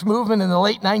grassroots movement in the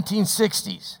late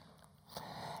 1960s.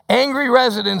 Angry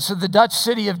residents of the Dutch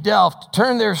city of Delft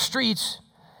turned their streets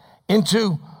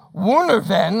into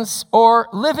woonervens, or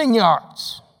living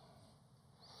yards.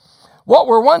 What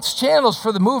were once channels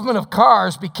for the movement of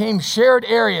cars became shared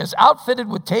areas outfitted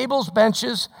with tables,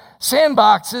 benches,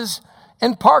 sandboxes,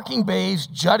 and parking bays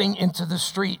jutting into the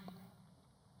street.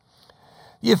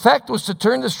 The effect was to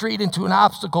turn the street into an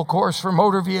obstacle course for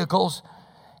motor vehicles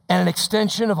and an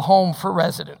extension of home for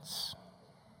residents.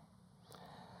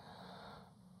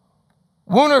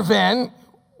 Woonerven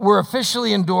were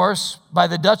officially endorsed by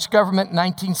the Dutch government in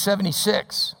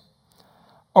 1976.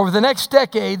 Over the next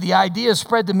decade, the idea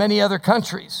spread to many other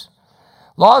countries.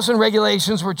 Laws and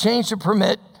regulations were changed to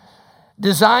permit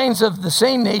designs of the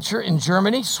same nature in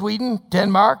Germany, Sweden,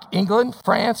 Denmark, England,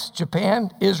 France,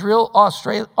 Japan, Israel,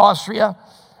 Austria,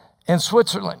 and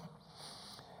Switzerland.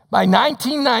 By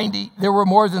 1990, there were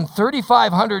more than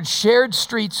 3,500 shared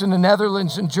streets in the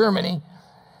Netherlands and Germany,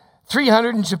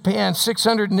 300 in Japan,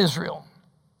 600 in Israel.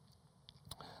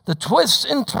 The twists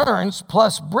and turns,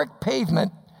 plus brick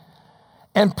pavement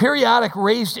and periodic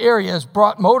raised areas,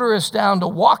 brought motorists down to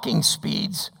walking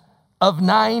speeds of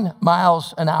 9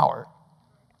 miles an hour.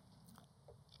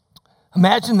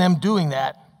 Imagine them doing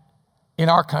that in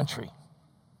our country.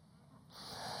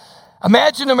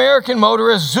 Imagine American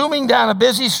motorists zooming down a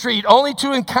busy street only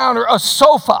to encounter a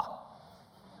sofa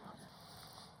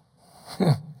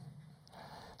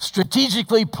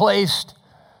strategically placed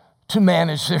to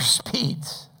manage their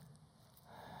speeds.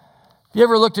 Have you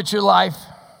ever looked at your life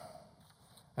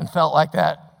and felt like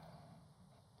that?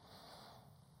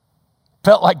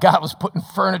 Felt like God was putting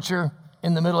furniture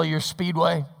in the middle of your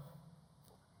speedway?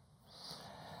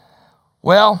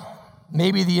 Well,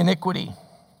 maybe the iniquity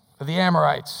of the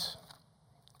Amorites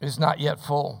is not yet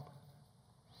full.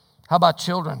 How about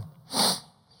children?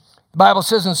 The Bible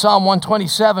says in Psalm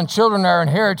 127, children are an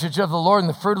heritage of the Lord, and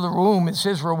the fruit of the womb is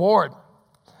his reward.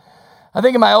 I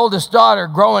think of my oldest daughter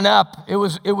growing up, it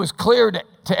was clear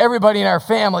to everybody in our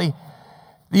family,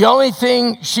 the only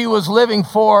thing she was living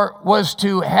for was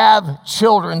to have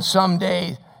children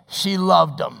someday. She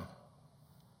loved them.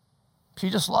 She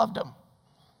just loved them.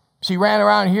 She ran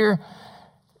around here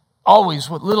always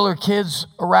with littler kids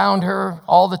around her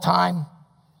all the time.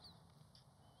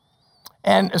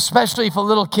 And especially if a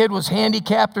little kid was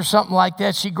handicapped or something like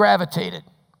that, she gravitated.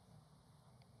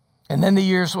 And then the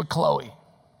years with Chloe.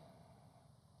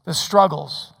 The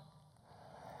struggles.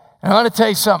 And I want to tell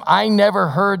you something. I never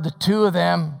heard the two of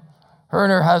them, her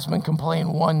and her husband,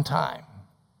 complain one time.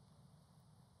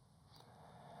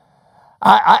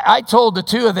 I told the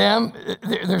two of them,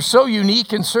 they're so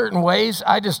unique in certain ways.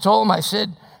 I just told them, I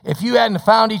said, if you hadn't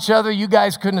found each other, you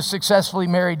guys couldn't have successfully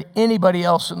married anybody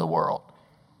else in the world.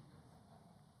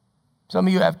 Some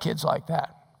of you have kids like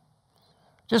that.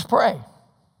 Just pray.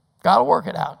 God will work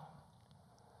it out.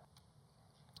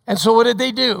 And so what did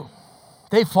they do?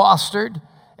 They fostered,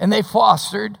 and they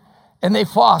fostered, and they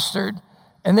fostered,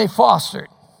 and they fostered.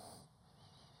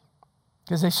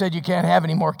 Because they said you can't have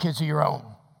any more kids of your own.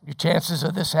 Your chances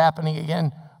of this happening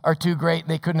again are too great.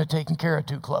 They couldn't have taken care of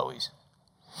two Chloes.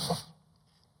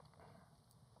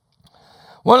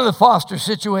 One of the foster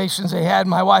situations they had,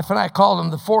 my wife and I called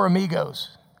them the Four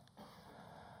Amigos.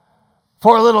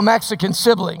 4 little Mexican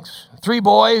siblings, 3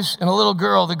 boys and a little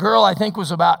girl. The girl, I think, was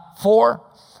about 4,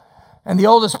 and the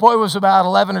oldest boy was about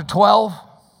 11 or 12.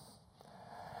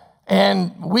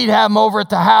 And we'd have them over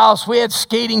at the house. We had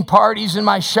skating parties in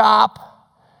my shop.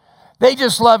 They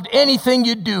just loved anything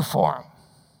you'd do for them.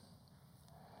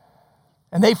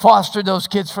 And they fostered those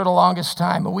kids for the longest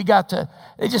time. And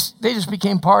they just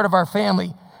became part of our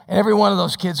family. And every one of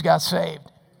those kids got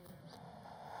saved.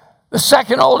 The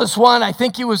second oldest one, I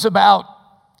think he was about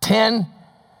 10.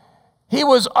 He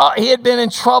had been in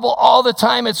trouble all the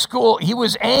time at school. He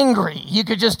was angry. You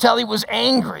could just tell he was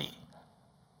angry.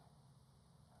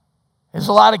 There's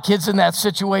a lot of kids in that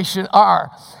situation are.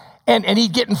 And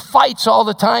he'd get in fights all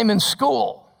the time in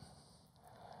school.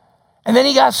 And then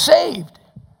he got saved.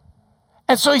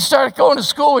 And so he started going to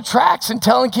school with tracts and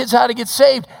telling kids how to get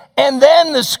saved. And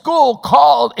then the school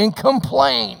called and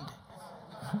complained.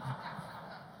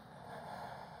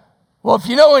 Well, if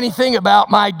you know anything about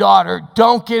my daughter,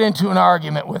 don't get into an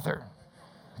argument with her,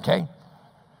 okay?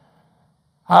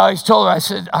 I always told her, I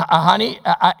said, honey,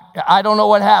 I don't know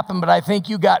what happened, but I think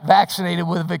you got vaccinated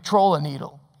with a Victrola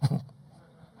needle.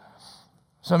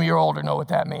 Some of you older know what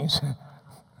that means.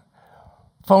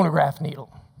 Phonograph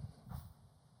needle.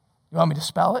 You want me to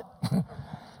spell it?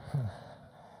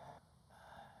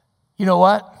 You know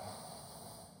what?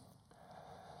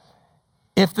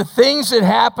 If the things that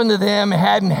happened to them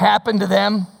hadn't happened to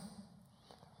them,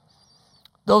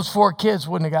 those 4 kids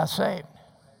wouldn't have got saved.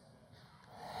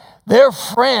 They're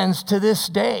friends to this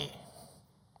day.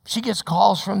 She gets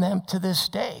calls from them to this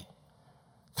day.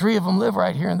 3 of them live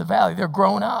right here in the valley. They're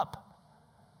grown up.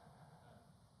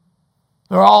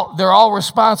 They're all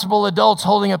responsible adults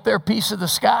holding up their piece of the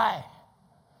sky.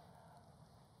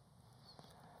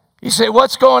 You say,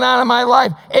 what's going on in my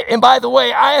life? And by the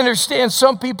way, I understand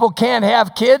some people can't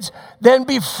have kids. Then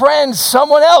befriend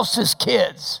someone else's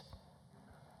kids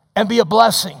and be a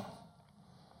blessing.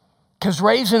 Because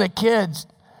raising a kid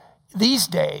these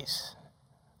days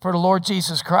for the Lord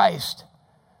Jesus Christ,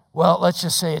 well, let's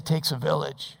just say it takes a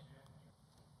village.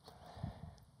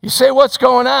 You say, what's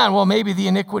going on? Well, maybe the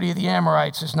iniquity of the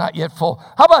Amorites is not yet full.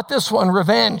 How about this one?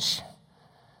 Revenge.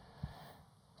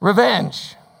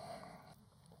 Revenge.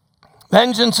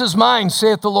 Vengeance is mine,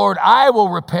 saith the Lord, I will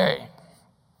repay.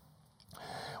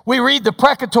 We read the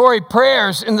precatory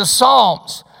prayers in the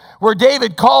Psalms where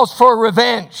David calls for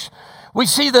revenge. We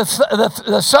see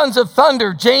the sons of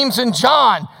thunder, James and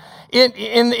John,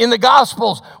 in the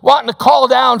Gospels, wanting to call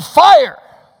down fire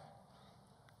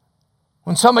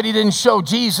when somebody didn't show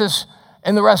Jesus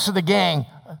and the rest of the gang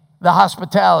the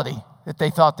hospitality that they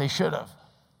thought they should have.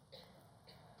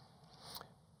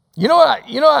 You know what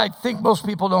I think most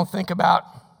people don't think about?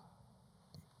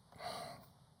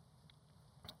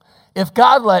 If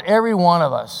God let every one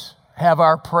of us have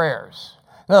our prayers.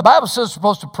 Now, the Bible says we're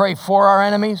supposed to pray for our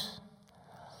enemies.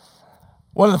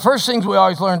 One of the first things we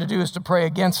always learn to do is to pray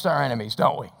against our enemies,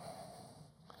 don't we?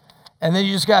 And then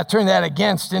you just got to turn that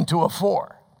against into a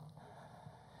for.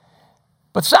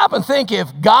 But stop and think, if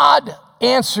God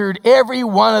answered every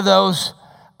one of those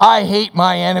I hate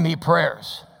my enemy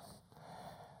prayers,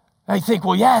 I think,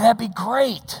 well, yeah, that'd be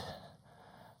great.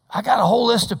 I got a whole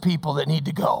list of people that need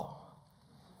to go.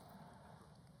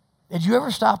 Did you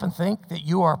ever stop and think that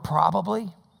you are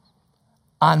probably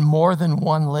on more than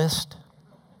one list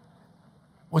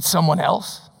with someone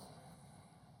else?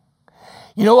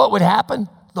 You know what would happen?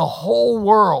 The whole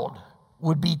world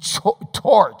would be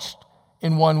torched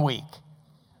in 1 week.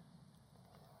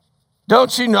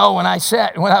 Don't you know, when I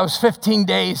was 15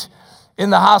 days in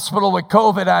the hospital with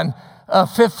COVID on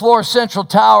 5th floor Central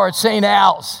Tower at St.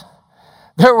 Al's,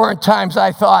 there weren't times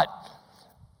I thought,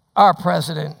 our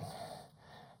president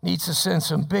needs to send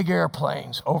some big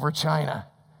airplanes over China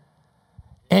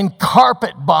and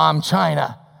carpet bomb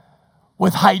China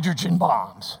with hydrogen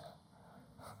bombs.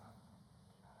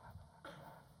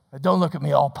 Don't look at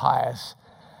me all pious.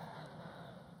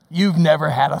 You've never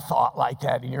had a thought like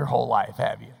that in your whole life,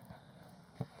 have you?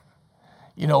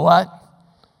 You know what?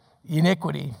 The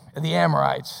iniquity of the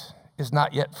Amorites is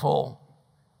not yet full.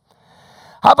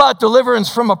 How about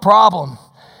deliverance from a problem?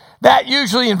 That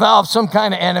usually involves some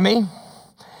kind of enemy.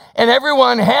 And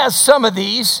everyone has some of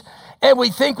these. And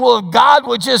we think, well, if God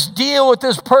would just deal with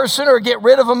this person or get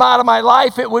rid of them out of my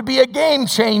life, it would be a game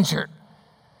changer.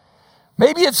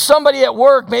 Maybe it's somebody at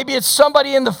work. Maybe it's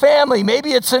somebody in the family.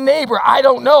 Maybe it's a neighbor. I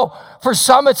don't know. For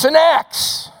some, it's an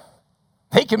ex.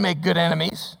 They can make good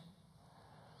enemies.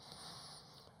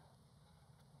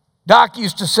 Doc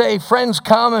used to say, friends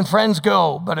come and friends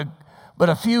go, but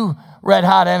a few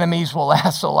red-hot enemies will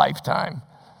last a lifetime.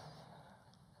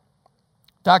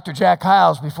 Dr. Jack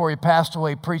Hyles, before he passed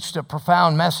away, preached a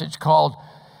profound message called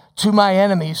To My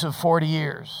Enemies of 40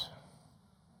 Years.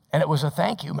 And it was a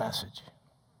thank you message.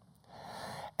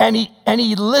 And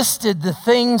he listed the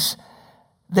things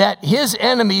that his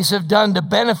enemies have done to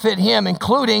benefit him,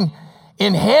 including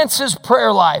enhances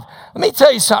prayer life. Let me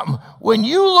tell you something. When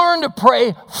you learn to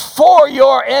pray for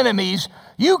your enemies,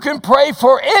 you can pray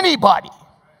for anybody.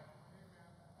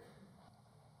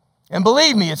 And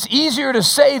believe me, it's easier to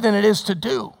say than it is to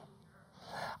do.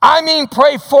 I mean,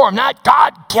 pray for them, not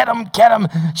God, get them,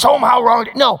 show them how wrong.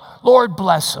 No, Lord,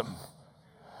 bless them.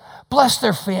 Bless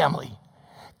their family.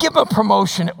 Give them a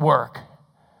promotion at work.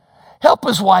 Help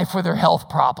his wife with her health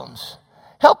problems.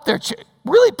 Help their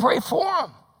really pray for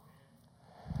them.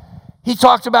 He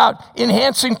talked about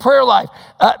enhancing prayer life.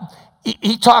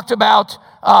 He talked about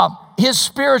his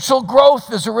spiritual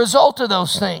growth as a result of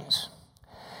those things.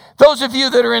 Those of you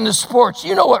that are into sports,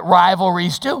 you know what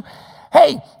rivalries do.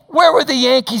 Hey, where would the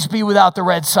Yankees be without the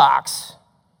Red Sox?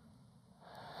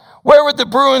 Where would the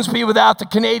Bruins be without the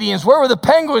Canadians? Where would the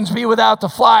Penguins be without the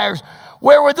Flyers?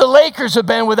 Where would the Lakers have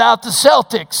been without the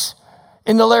Celtics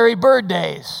in the Larry Bird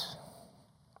days?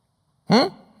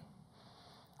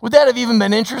 Would that have even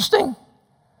been interesting?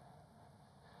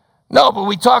 No, but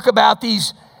we talk about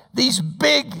these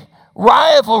big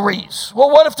rivalries.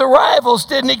 Well, what if the rivals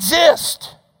didn't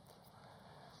exist?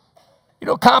 You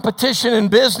know, competition in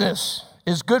business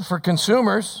is good for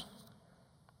consumers.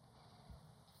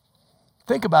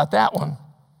 Think about that one.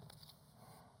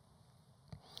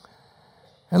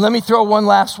 And let me throw one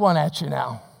last one at you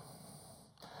now.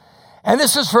 And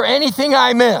this is for anything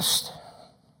I missed.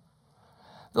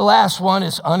 The last one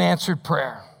is unanswered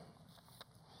prayer.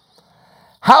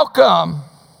 How come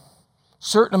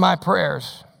certain of my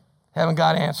prayers haven't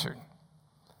got answered?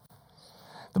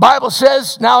 The Bible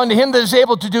says, now unto him that is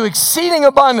able to do exceeding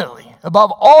abundantly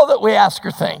above all that we ask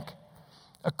or think,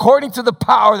 according to the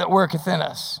power that worketh in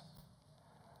us.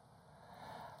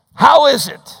 How is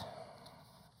it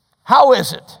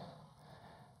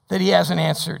that he hasn't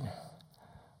answered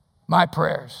my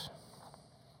prayers?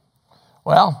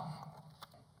 Well,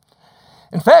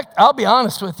 in fact, I'll be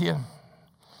honest with you.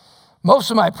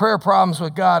 Most of my prayer problems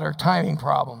with God are timing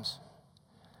problems.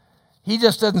 He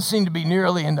just doesn't seem to be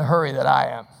nearly in the hurry that I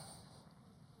am.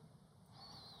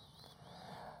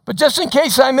 But just in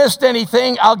case I missed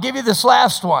anything, I'll give you this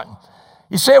last one.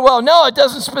 You say, well, no, it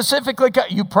doesn't specifically cover.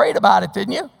 You prayed about it,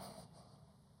 didn't you?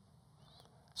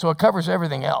 So it covers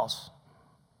everything else.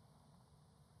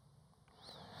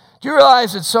 Do you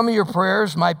realize that some of your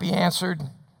prayers might be answered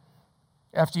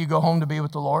after you go home to be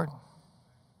with the Lord?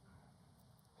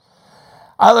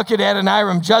 I look at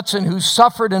Adoniram Judson, who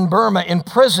suffered in Burma in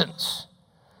prisons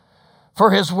for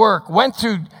his work, went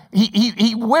through,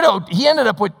 he widowed, he ended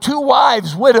up with 2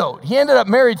 wives widowed. He ended up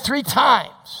married 3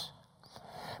 times.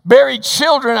 Buried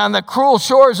children on the cruel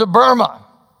shores of Burma,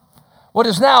 what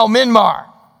is now Myanmar.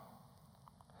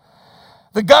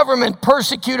 The government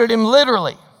persecuted him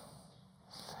literally.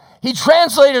 He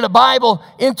translated a Bible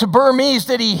into Burmese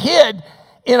that he hid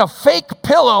in a fake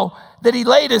pillow that he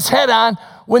laid his head on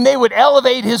when they would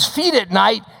elevate his feet at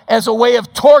night as a way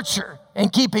of torture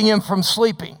and keeping him from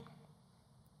sleeping.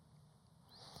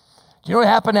 Do you know what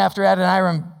happened after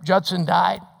Adoniram Judson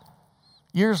died?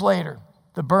 Years later,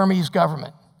 the Burmese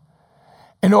government,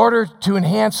 in order to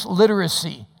enhance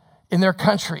literacy in their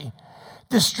country,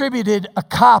 distributed a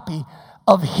copy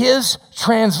of his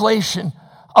translation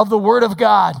of the Word of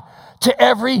God to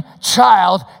every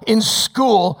child in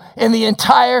school in the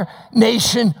entire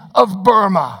nation of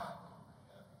Burma.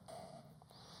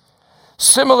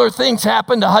 Similar things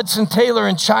happened to Hudson Taylor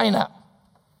in China.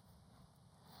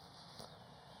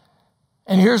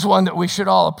 And here's one that we should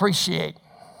all appreciate.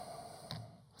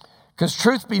 Because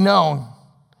truth be known,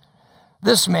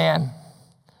 this man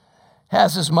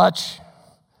has as much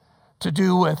to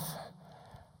do with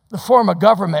the form of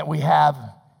government we have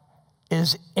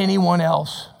as anyone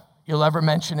else you'll ever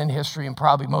mention in history, and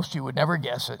probably most of you would never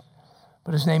guess it.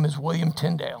 But his name is William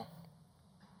Tyndale.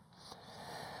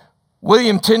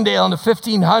 William Tyndale in the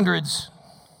 1500s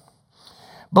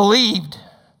believed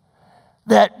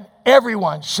that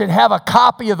everyone should have a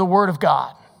copy of the Word of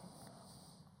God.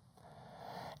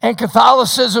 And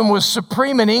Catholicism was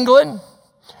supreme in England,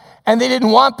 and they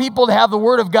didn't want people to have the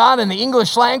Word of God in the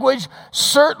English language,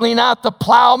 certainly not the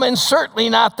plowman, certainly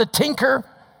not the tinker.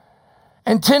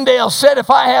 And Tyndale said,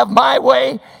 if I have my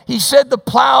way, he said, the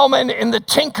plowman and the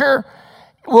tinker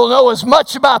will know as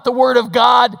much about the Word of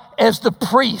God as the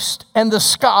priest and the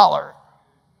scholar.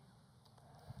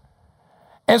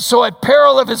 And so at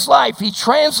peril of his life, he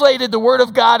translated the Word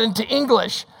of God into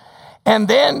English. And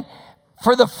then,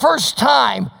 for the first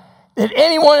time that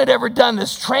anyone had ever done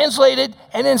this, translated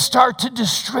and then start to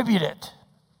distribute it.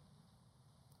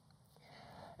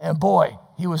 And boy,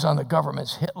 he was on the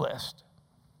government's hit list.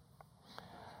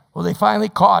 Well, they finally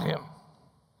caught him.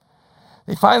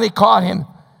 They finally caught him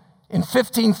in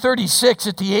 1536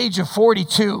 at the age of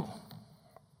 42.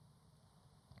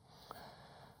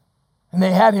 And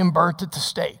they had him burnt at the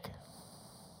stake.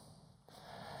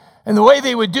 And the way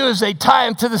they would do is they'd tie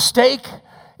him to the stake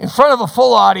in front of a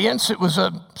full audience. It was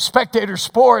a spectator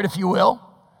sport, if you will.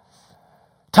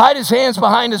 Tied his hands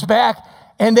behind his back,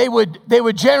 and they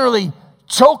would generally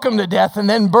choke him to death and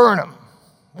then burn him.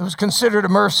 It was considered a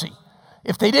mercy.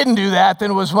 If they didn't do that,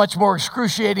 then it was much more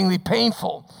excruciatingly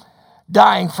painful,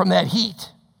 dying from that heat.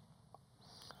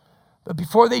 But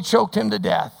before they choked him to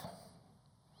death,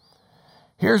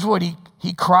 here's what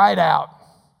he cried out.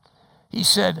 He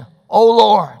said, "O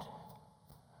Lord,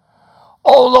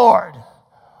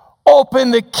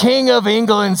 open the King of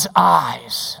England's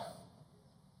eyes."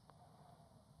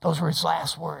 Those were his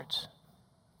last words.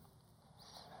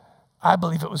 I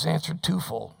believe it was answered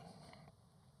twofold.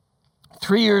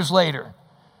 3 years later,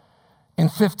 in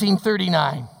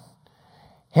 1539,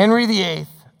 Henry VIII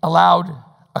allowed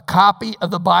a copy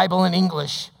of the Bible in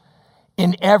English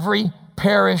in every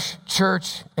parish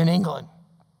church in England.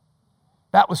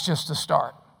 That was just the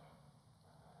start.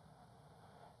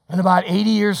 And about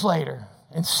 80 years later,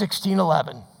 in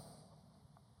 1611,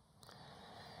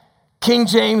 King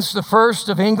James I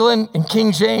of England, and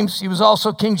King James, he was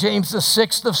also King James VI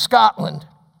of Scotland.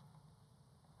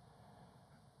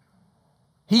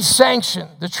 He sanctioned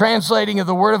the translating of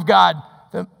the Word of God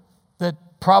that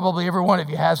probably every one of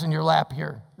you has in your lap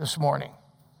here this morning.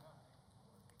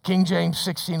 King James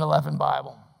 1611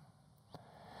 Bible.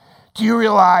 Do you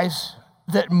realize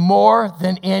that more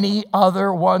than any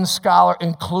other one scholar,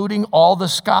 including all the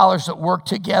scholars that worked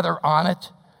together on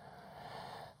it,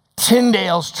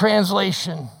 Tyndale's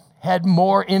translation had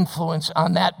more influence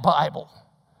on that Bible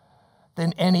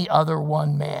than any other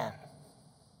one man?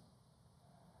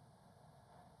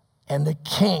 And the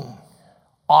king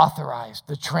authorized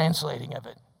the translating of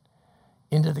it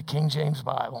into the King James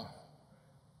Bible.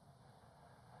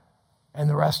 And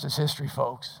the rest is history,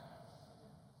 folks.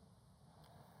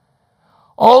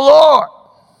 Oh Lord,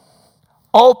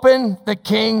 open the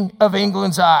King of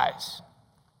England's eyes.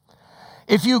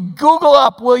 If you Google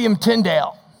up William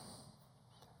Tyndale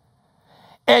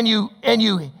and you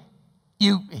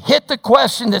hit the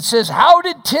question that says, how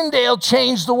did Tyndale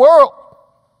change the world?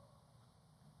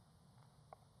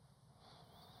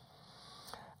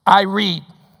 I read,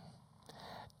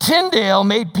 Tyndale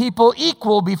made people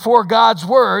equal before God's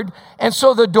word, and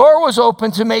so the door was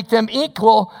open to make them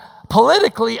equal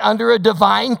politically under a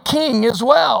divine king as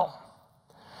well.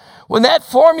 When that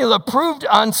formula proved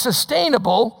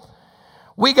unsustainable,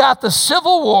 we got the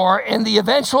Civil War and the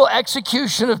eventual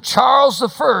execution of Charles I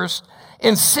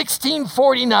in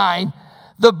 1649,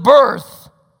 the birth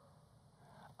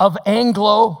of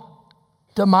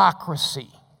Anglo-democracy,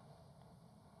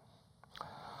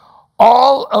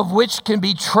 all of which can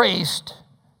be traced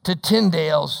to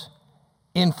Tyndale's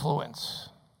influence.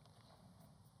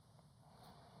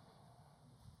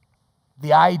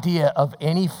 The idea of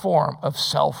any form of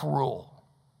self-rule,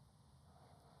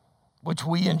 which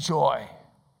we enjoy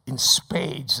in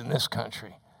spades in this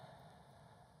country,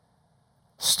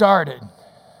 started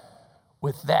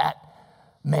with that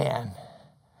man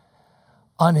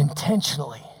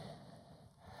unintentionally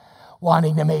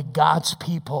wanting to make God's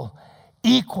people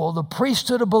equal, the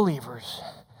priesthood of believers,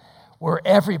 where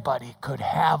everybody could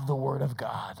have the word of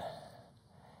God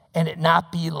and it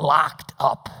not be locked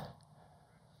up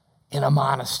in a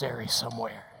monastery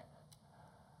somewhere.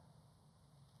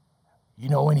 You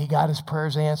know when he got his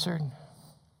prayers answered?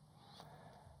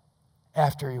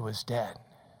 After he was dead.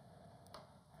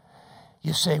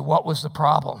 You say, what was the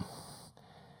problem?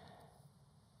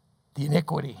 The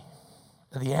iniquity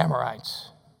of the Amorites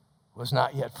was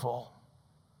not yet full.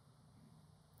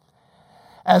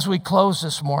 As we close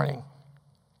this morning,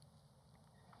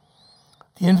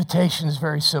 the invitation is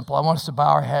very simple. I want us to bow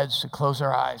our heads, to close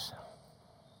our eyes.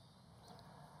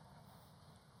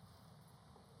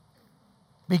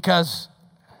 Because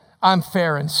I'm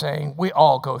fair in saying we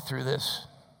all go through this.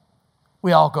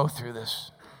 We all go through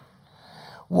this.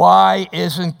 Why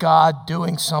isn't God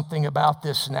doing something about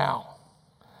this now?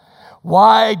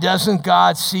 Why doesn't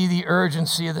God see the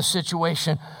urgency of the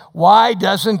situation? Why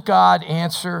doesn't God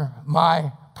answer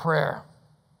my prayer?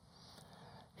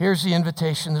 Here's the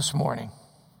invitation this morning.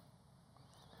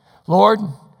 Lord,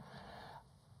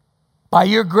 by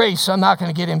your grace, I'm not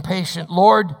going to get impatient.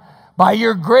 Lord, by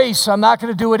your grace, I'm not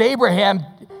going to do what Abraham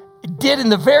did in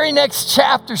the very next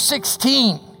chapter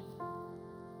 16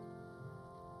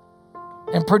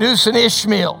 and produce an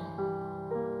Ishmael.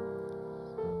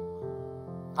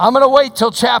 I'm going to wait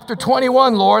till chapter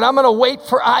 21, Lord. I'm going to wait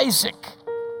for Isaac.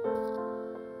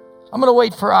 I'm going to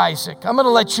wait for Isaac. I'm going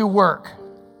to let you work.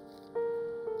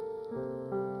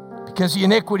 because the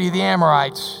iniquity of the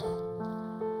Amorites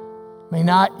may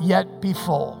not yet be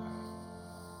full.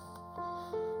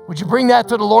 Would you bring that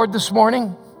to the Lord this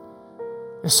morning?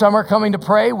 As some are coming to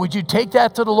pray, would you take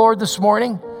that to the Lord this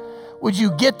morning? Would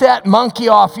you get that monkey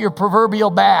off your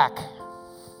proverbial back?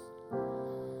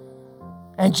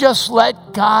 And just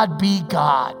let God be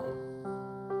God.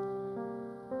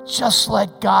 Just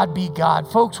let God be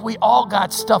God. Folks, we all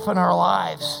got stuff in our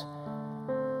lives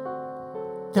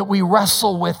that we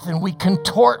wrestle with and we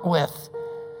contort with.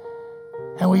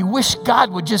 And we wish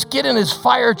God would just get in his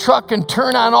fire truck and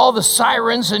turn on all the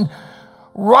sirens and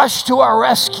rush to our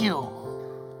rescue.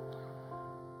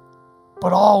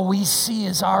 But all we see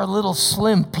is our little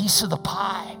slim piece of the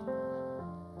pie.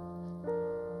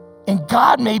 And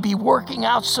God may be working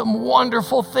out some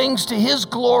wonderful things to his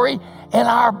glory and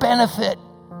our benefit.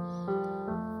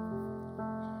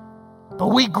 But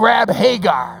we grab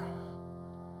Hagar.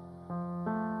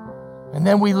 And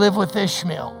then we live with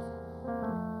Ishmael.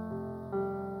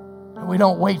 And we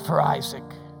don't wait for Isaac.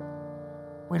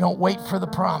 We don't wait for the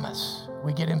promise.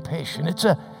 We get impatient.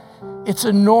 It's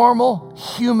a normal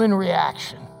human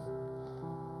reaction.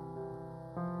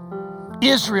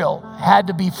 Israel had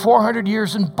to be 400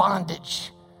 years in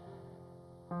bondage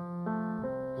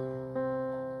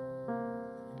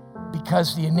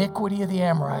because the iniquity of the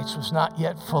Amorites was not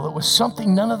yet full. It was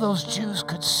something none of those Jews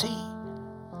could see.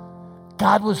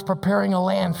 God was preparing a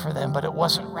land for them, but it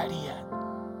wasn't ready yet.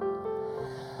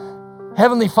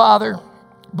 Heavenly Father,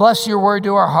 bless your word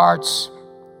to our hearts.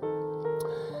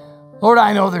 Lord,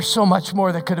 I know there's so much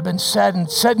more that could have been said and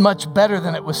said much better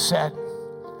than it was said.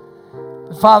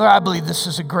 But Father, I believe this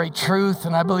is a great truth,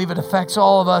 and I believe it affects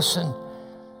all of us. And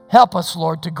help us,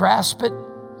 Lord, to grasp it,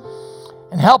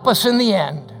 and help us in the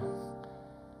end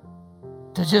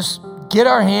to just get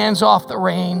our hands off the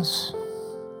reins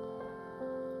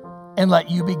and let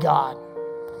you be God.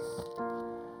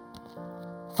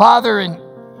 Father,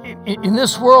 in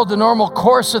this world, the normal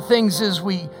course of things is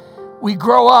we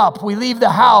grow up, we leave the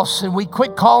house, and we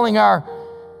quit calling our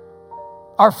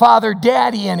Father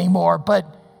Daddy anymore. But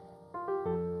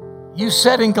you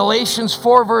said in Galatians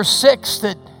 4, verse 6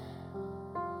 that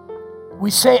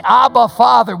we say Abba,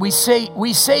 Father. We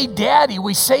say Daddy.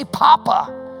 We say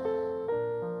Papa.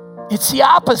 It's the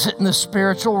opposite in the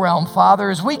spiritual realm, Father.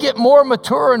 As we get more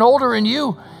mature and older in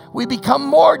you, we become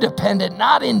more dependent,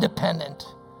 not independent.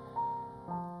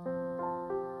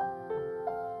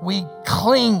 We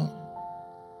cling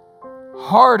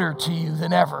harder to you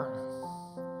than ever.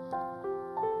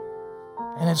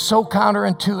 And it's so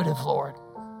counterintuitive, Lord.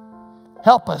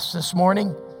 Help us this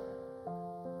morning.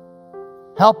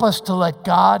 Help us to let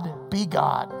God be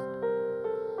God.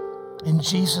 In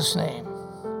Jesus' name,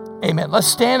 amen. Let's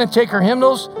stand and take our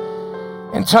hymnals.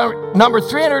 And number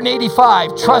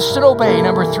 385, Trust and Obey,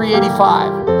 number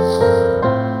 385.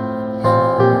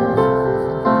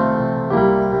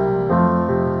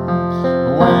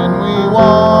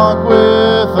 Walk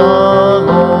with the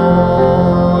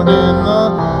Lord in the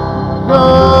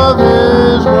of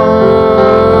his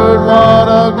word. What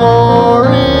a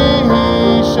glory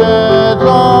he sheds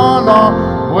on our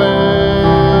way.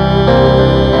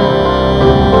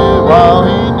 While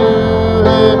he knew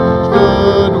his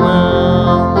good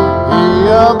will, he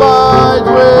abides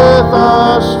with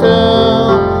us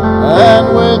still,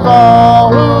 and with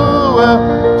all who will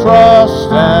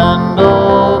trust and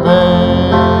obey.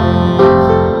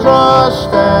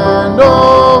 Trust and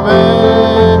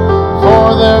obey,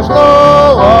 for there's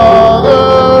no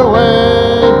other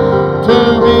way to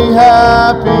be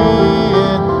happy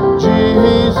in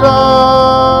Jesus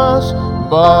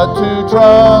but to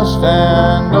trust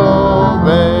and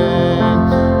obey.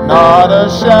 Not a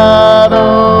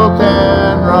shadow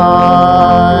can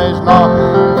rise, not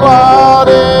cloud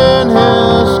in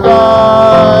his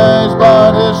skies,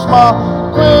 but his smile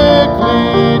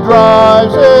quickly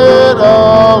drives it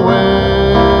away.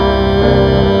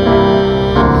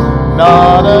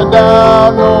 Not a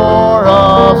doubt nor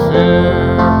a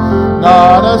fear,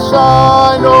 not a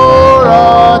sign nor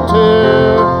a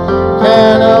tear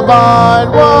can abide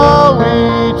while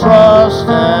we trust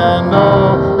and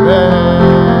obey.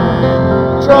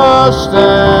 Trust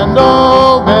and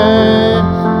obey,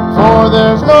 for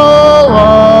there's no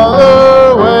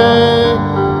other way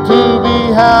to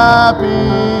be happy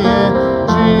in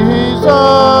Jesus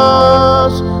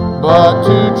but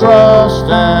to trust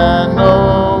and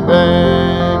obey.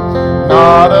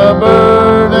 Not a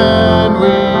burden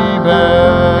we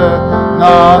bear,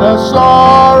 not a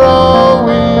sorrow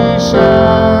we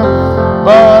share,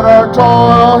 but our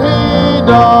toil he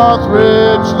doth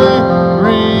richly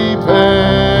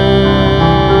repay.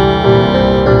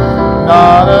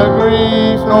 Not a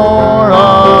grief nor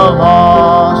a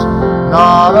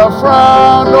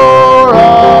frown nor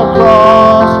a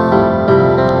cross.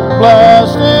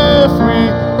 Blessed if we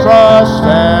trust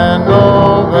and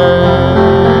obey.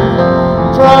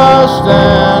 Trust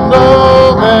and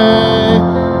obey,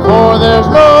 for there's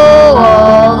no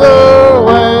other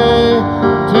way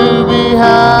to be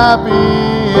happy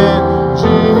in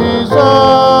Jesus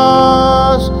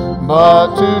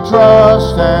but to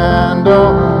trust and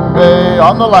obey.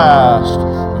 On the last,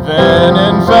 then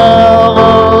in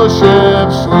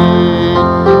fellowship sweet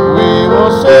we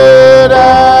will sit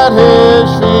at his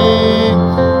feet,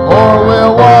 or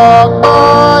we'll walk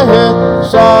by his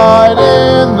side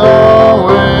in the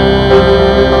way.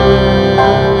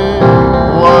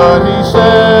 What he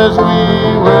says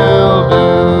we will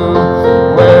do,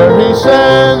 where he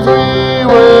sends we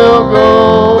will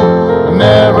go.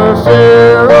 Never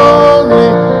fear, only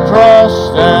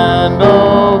trust and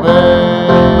obey.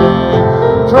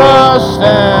 Trust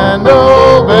and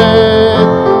obey,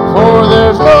 for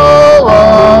there's no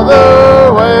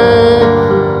other way.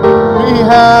 Be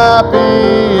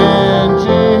happy in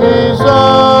Jesus,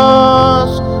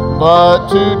 but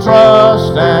to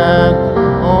trust and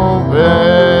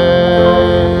obey.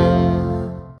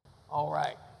 All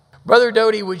right. Brother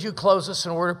Doty, would you close us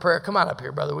in a word of prayer? Come on up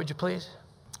here, brother, would you please?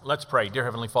 Let's pray. Dear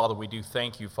Heavenly Father, we do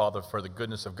thank you, Father, for the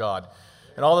goodness of God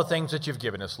and all the things that you've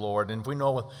given us, Lord. And we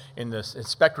know in this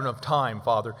spectrum of time,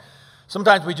 Father,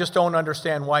 sometimes we just don't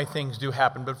understand why things do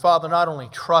happen. But Father, not only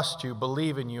trust you,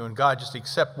 believe in you, and God, just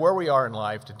accept where we are in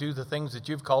life to do the things that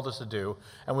you've called us to do.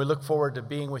 And we look forward to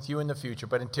being with you in the future.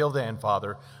 But until then,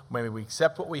 Father, may we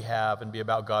accept what we have and be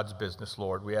about God's business,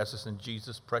 Lord. We ask this in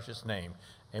Jesus' precious name.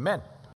 Amen.